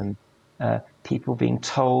flows and people being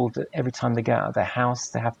told that every time they get out of their house,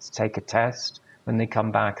 they have to take a test when they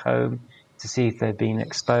come back home to see if they've been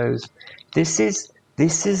exposed. This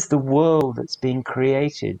is the world that's being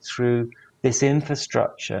created through this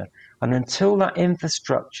infrastructure. And until that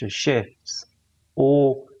infrastructure shifts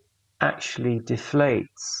or actually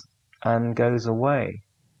deflates and goes away,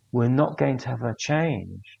 we're not going to have a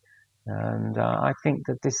change. And I think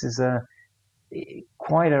that this is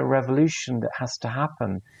quite a revolution that has to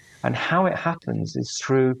happen. And how it happens is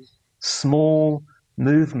through small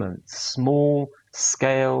movements, small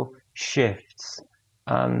scale shifts.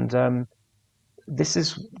 And this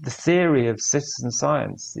is the theory of citizen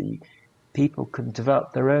science. The people can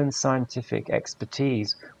develop their own scientific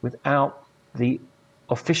expertise without the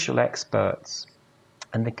official experts,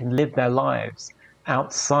 and they can live their lives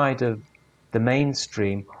outside of the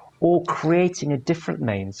mainstream or creating a different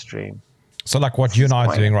mainstream. So like what you and I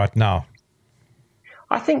are doing right now.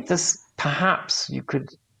 I think perhaps you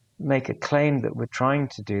could make a claim that we're trying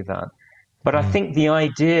to do that. But I think the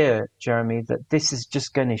idea, Jeremy, that this is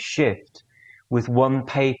just going to shift with one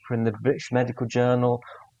paper in the British Medical Journal,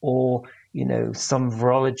 or, some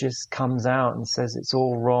virologist comes out and says it's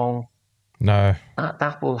all wrong. No.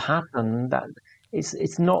 That will happen.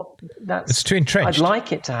 It's not. It's too entrenched. I'd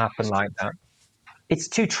like it to happen like that. It's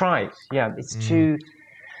too trite. Yeah, it's too.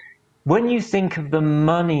 When you think of the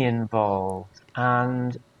money involved,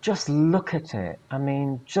 and just look at it. I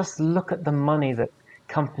mean, just look at the money that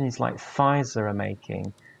companies like Pfizer are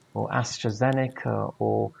making, or AstraZeneca,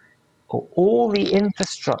 or all the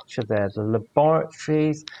infrastructure there, the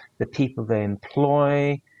laboratories, the people they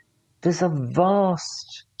employ. There's a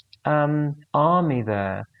vast army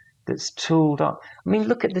there that's tooled up. I mean,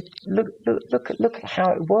 look at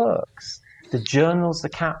how it works. The journals are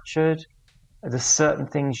captured. There's certain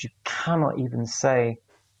things you cannot even say,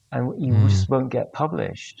 and you just won't get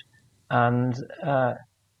published. And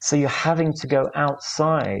so you're having to go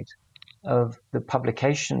outside of the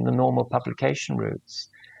normal publication routes.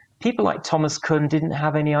 People like Thomas Kuhn didn't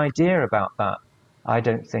have any idea about that. I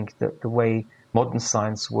don't think that the way modern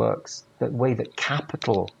science works, the way that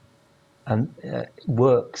capital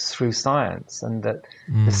works through science, and that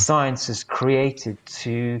the science is created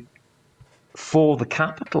for the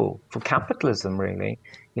capital, for capitalism, really.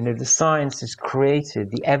 The science is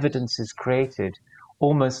created, the evidence is created,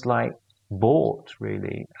 almost like bought,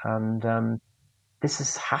 really. And this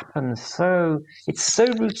has happened it's so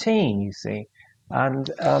routine, you see.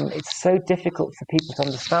 And it's so difficult for people to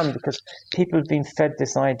understand, because people have been fed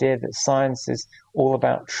this idea that science is all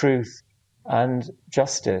about truth and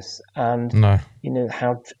justice, and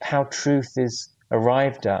how truth is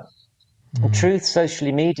arrived at. And truth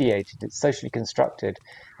socially mediated, it's socially constructed.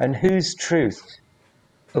 And whose truth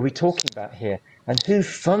are we talking about here? And who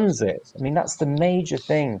funds it? I mean, that's the major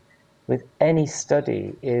thing with any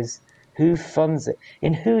study, is who funds it?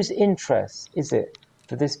 In whose interest is it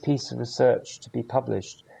for this piece of research to be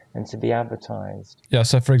published and to be advertised? Yeah,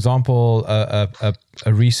 so for example, a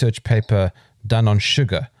research paper done on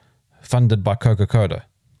sugar, funded by Coca-Cola.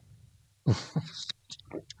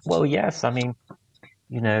 Well, yes, I mean,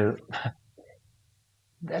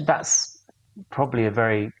 that's probably a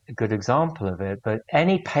very good example of it. But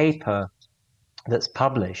any paper that's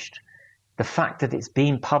published, the fact that it's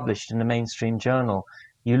been published in a mainstream journal,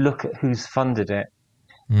 you look at who's funded it,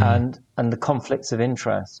 and the conflicts of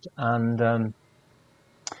interest, and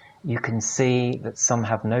you can see that some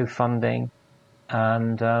have no funding,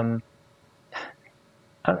 and of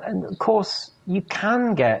course you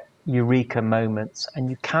can get eureka moments, and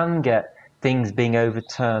you can get things being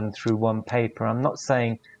overturned through one paper. I'm not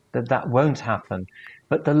saying that won't happen,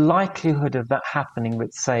 but the likelihood of that happening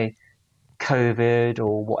with, say, COVID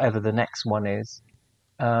or whatever the next one is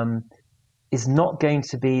not going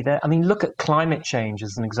to be there. I mean, look at climate change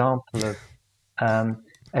as an example of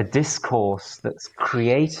a discourse that's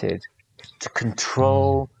created to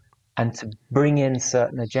control and to bring in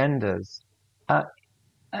certain agendas.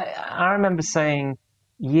 I remember saying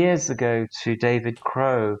years ago to David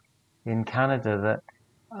Crow in Canada that,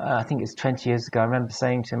 I think it's 20 years ago, I remember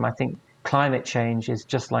saying to him, I think climate change is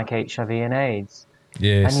just like HIV and AIDS.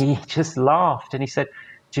 Yes. And he just laughed, and he said,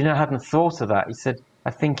 do you know, I hadn't thought of that. He said, I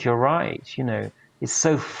think you're right. It's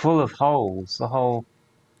so full of holes, the whole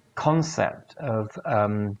concept of,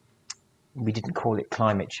 we didn't call it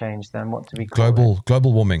climate change then. What do we call it?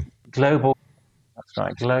 Global warming. That's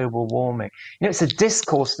right, global warming. It's a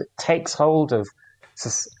discourse that takes hold of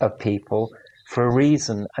people for a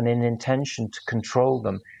reason and an intention to control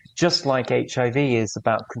them. Just like HIV is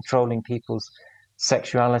about controlling people's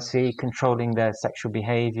sexuality, controlling their sexual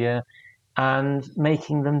behavior, and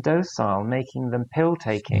making them docile, making them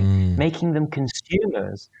pill-taking, making them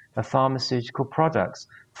consumers of pharmaceutical products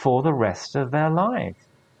for the rest of their life.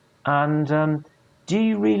 And do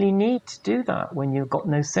you really need to do that when you've got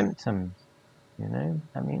no symptoms?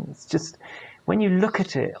 I mean, it's just, when you look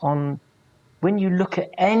at it when you look at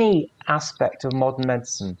any aspect of modern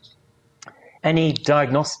medicine, any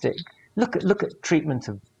diagnostic, look at treatment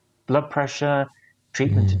of blood pressure,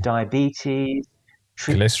 treatment of diabetes,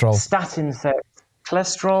 cholesterol, statin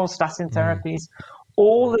therapies.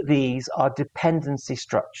 All of these are dependency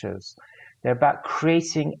structures. They're about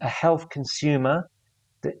creating a health consumer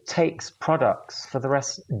that takes products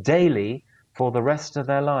daily for the rest of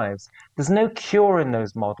their lives. There's no cure in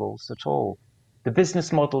those models at all. The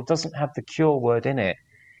business model doesn't have the cure word in it.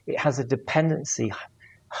 It has a dependency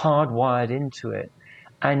hardwired into it.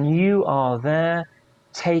 And you are there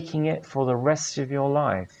taking it for the rest of your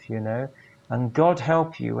life, you know, and God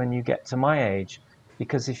help you when you get to my age,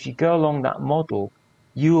 because if you go along that model,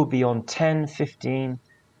 you will be on 10, 15,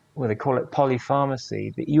 well, they call it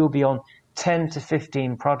polypharmacy, but you'll be on 10 to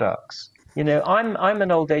 15 products. You know, I'm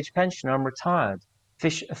an old age pensioner. I'm retired,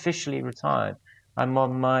 officially retired. I'm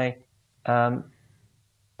on my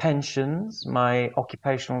pensions, my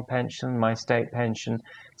occupational pension, my state pension.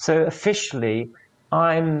 So officially,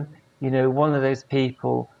 I'm, you know, one of those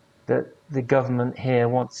people that the government here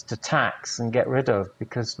wants to tax and get rid of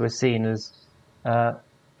because we're seen as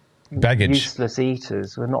Baggage. useless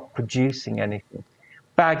eaters. We're not producing anything.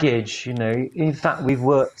 Baggage, you know. In fact, we've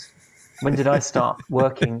worked. When did I start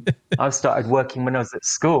working? I started working when I was at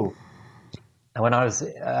school. And when I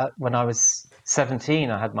was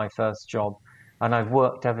 17, I had my first job, and I've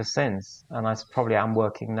worked ever since. And I probably am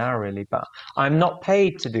working now, really, but I'm not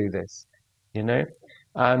paid to do this, you know,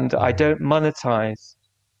 and I don't monetize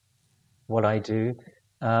what I do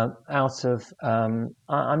out of.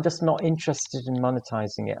 I'm just not interested in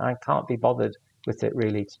monetizing it. I can't be bothered with it,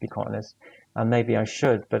 really, to be quite honest. And maybe I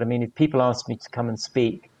should, but I mean, if people ask me to come and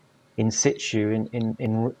speak in situ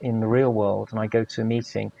in the real world, and I go to a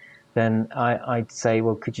meeting, then I'd say,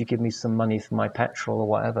 well, could you give me some money for my petrol or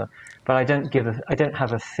whatever? But I don't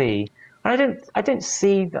have a fee. I don't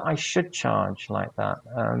see that I should charge like that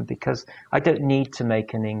because I don't need to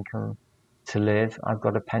make an income to live. I've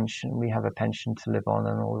got a pension. We have a pension to live on,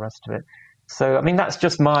 and all the rest of it. So I mean, that's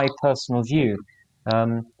just my personal view.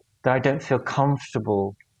 That I don't feel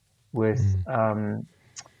comfortable with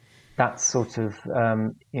that sort of,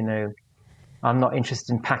 you know, I'm not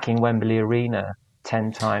interested in packing Wembley Arena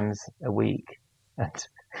 10 times a week. And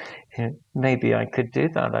you know, maybe I could do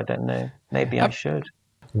that. I don't know. Maybe I should.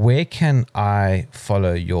 Where can I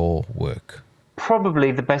follow your work?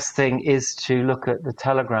 Probably the best thing is to look at the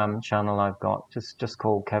Telegram channel I've got, just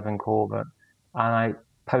called Kevin Corbett. And I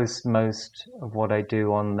post most of what I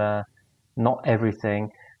do on there, not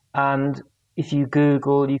everything. And if you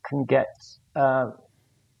Google, you can get I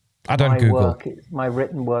don't Google. My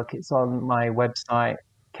written work. It's on my website,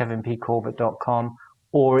 kevinpcorbett.com,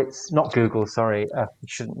 or it's not Google, sorry. You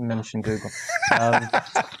shouldn't mention Google.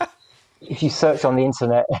 If you search on the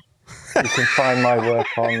internet, you can find my work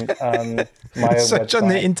on my own search website. on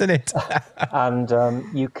the internet. And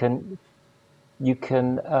you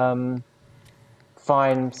can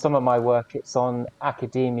find some of my work. It's on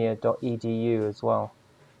academia.edu as well.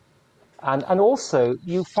 And also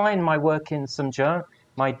you find my work in some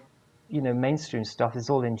my mainstream stuff is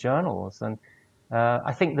all in journals. And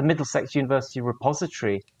I think the Middlesex University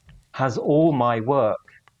repository has all my work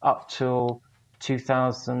up till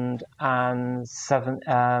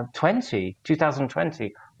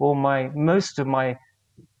 2020. Most of my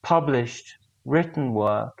published written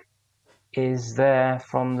work is there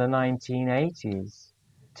from the 1980s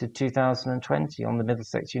to 2020 on the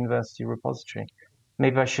Middlesex University repository.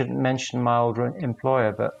 Maybe I shouldn't mention my old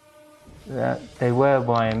employer, but they were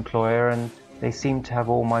my employer, and they seem to have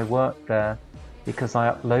all my work there because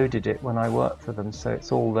I uploaded it when I worked for them, so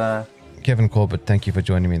it's all there. Kevin Corbett, thank you for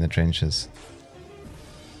joining me in the trenches.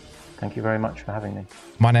 Thank you very much for having me.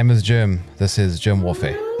 My name is Germ. This is Germ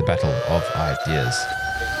Warfare, the battle of ideas.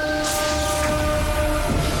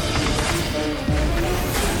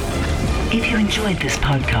 If you enjoyed this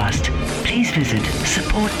podcast, please visit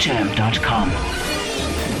supportgerm.com.